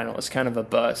the final is kind of a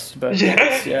bust, but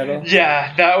Seattle.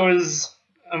 Yeah, that was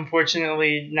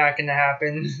unfortunately not going to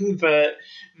happen, but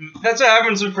that's what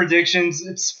happens with predictions.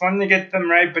 It's fun to get them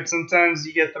right, but sometimes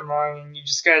you get them wrong, and you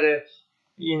just got to,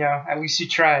 at least you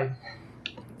tried.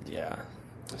 Yeah.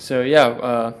 So,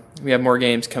 we have more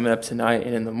games coming up tonight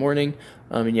and in the morning.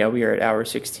 We are at hour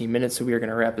 16 minutes, so we are going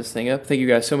to wrap this thing up. Thank you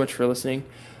guys so much for listening.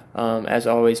 As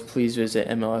always, please visit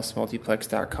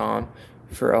MLSmultiplex.com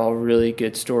for all really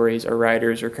good stories. Our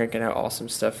writers are cranking out awesome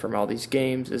stuff from all these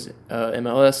games. As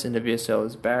MLS and WSL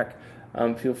is back.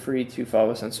 Feel free to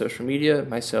follow us on social media.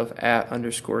 Myself at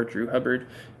 _Drew Hubbard,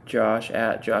 Josh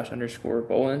at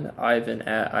Josh_Bolin, Ivan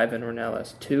at Ivan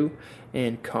Ornelas 2,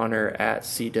 and Connor at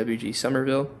CWG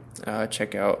Somerville.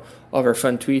 Check out all of our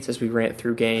fun tweets as we rant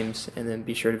through games, and then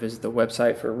be sure to visit the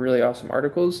website for really awesome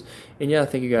articles. And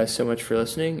thank you guys so much for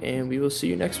listening, and we will see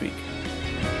you next week.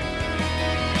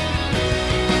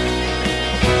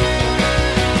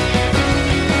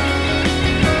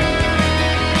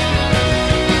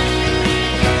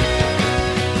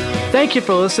 Thank you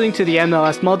for listening to the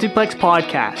MLS Multiplex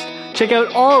podcast. Check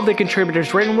out all of the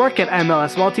contributors' written work at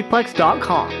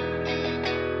MLSmultiplex.com.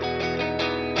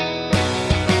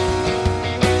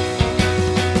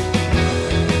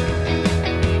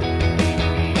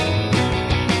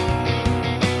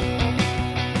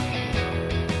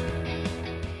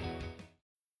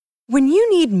 When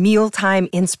you need mealtime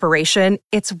inspiration,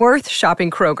 it's worth shopping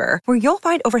Kroger, where you'll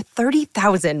find over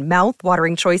 30,000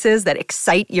 mouth-watering choices that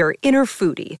excite your inner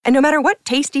foodie. And no matter what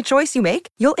tasty choice you make,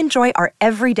 you'll enjoy our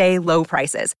everyday low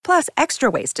prices, plus extra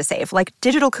ways to save, like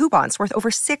digital coupons worth over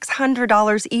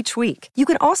 $600 each week. You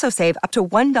can also save up to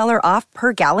 $1 off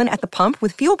per gallon at the pump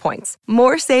with fuel points.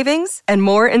 More savings and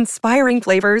more inspiring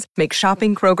flavors make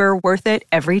shopping Kroger worth it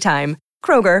every time.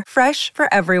 Kroger, fresh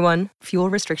for everyone. Fuel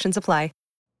restrictions apply.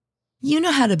 You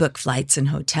know how to book flights and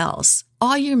hotels.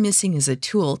 All you're missing is a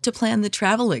tool to plan the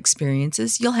travel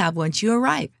experiences you'll have once you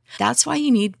arrive. That's why you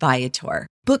need Viator.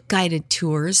 Book guided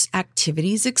tours,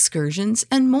 activities, excursions,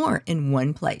 and more in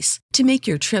one place to make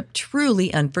your trip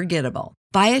truly unforgettable.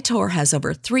 Viator has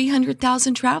over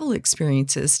 300,000 travel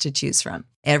experiences to choose from.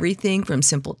 Everything from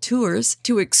simple tours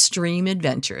to extreme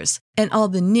adventures and all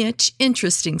the niche,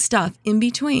 interesting stuff in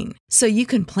between. So you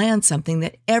can plan something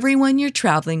that everyone you're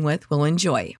traveling with will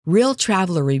enjoy. Real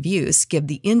traveler reviews give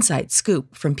the inside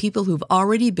scoop from people who've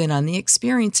already been on the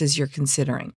experiences you're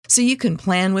considering. So you can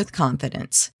plan with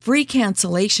confidence. Free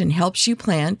cancellation helps you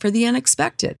plan for the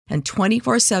unexpected. And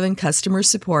 24/7 customer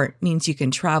support means you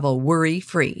can travel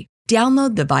worry-free.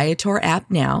 Download the Viator app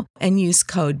now and use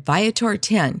code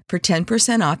Viator10 for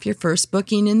 10% off your first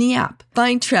booking in the app.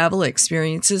 Find travel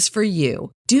experiences for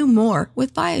you. Do more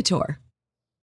with Viator.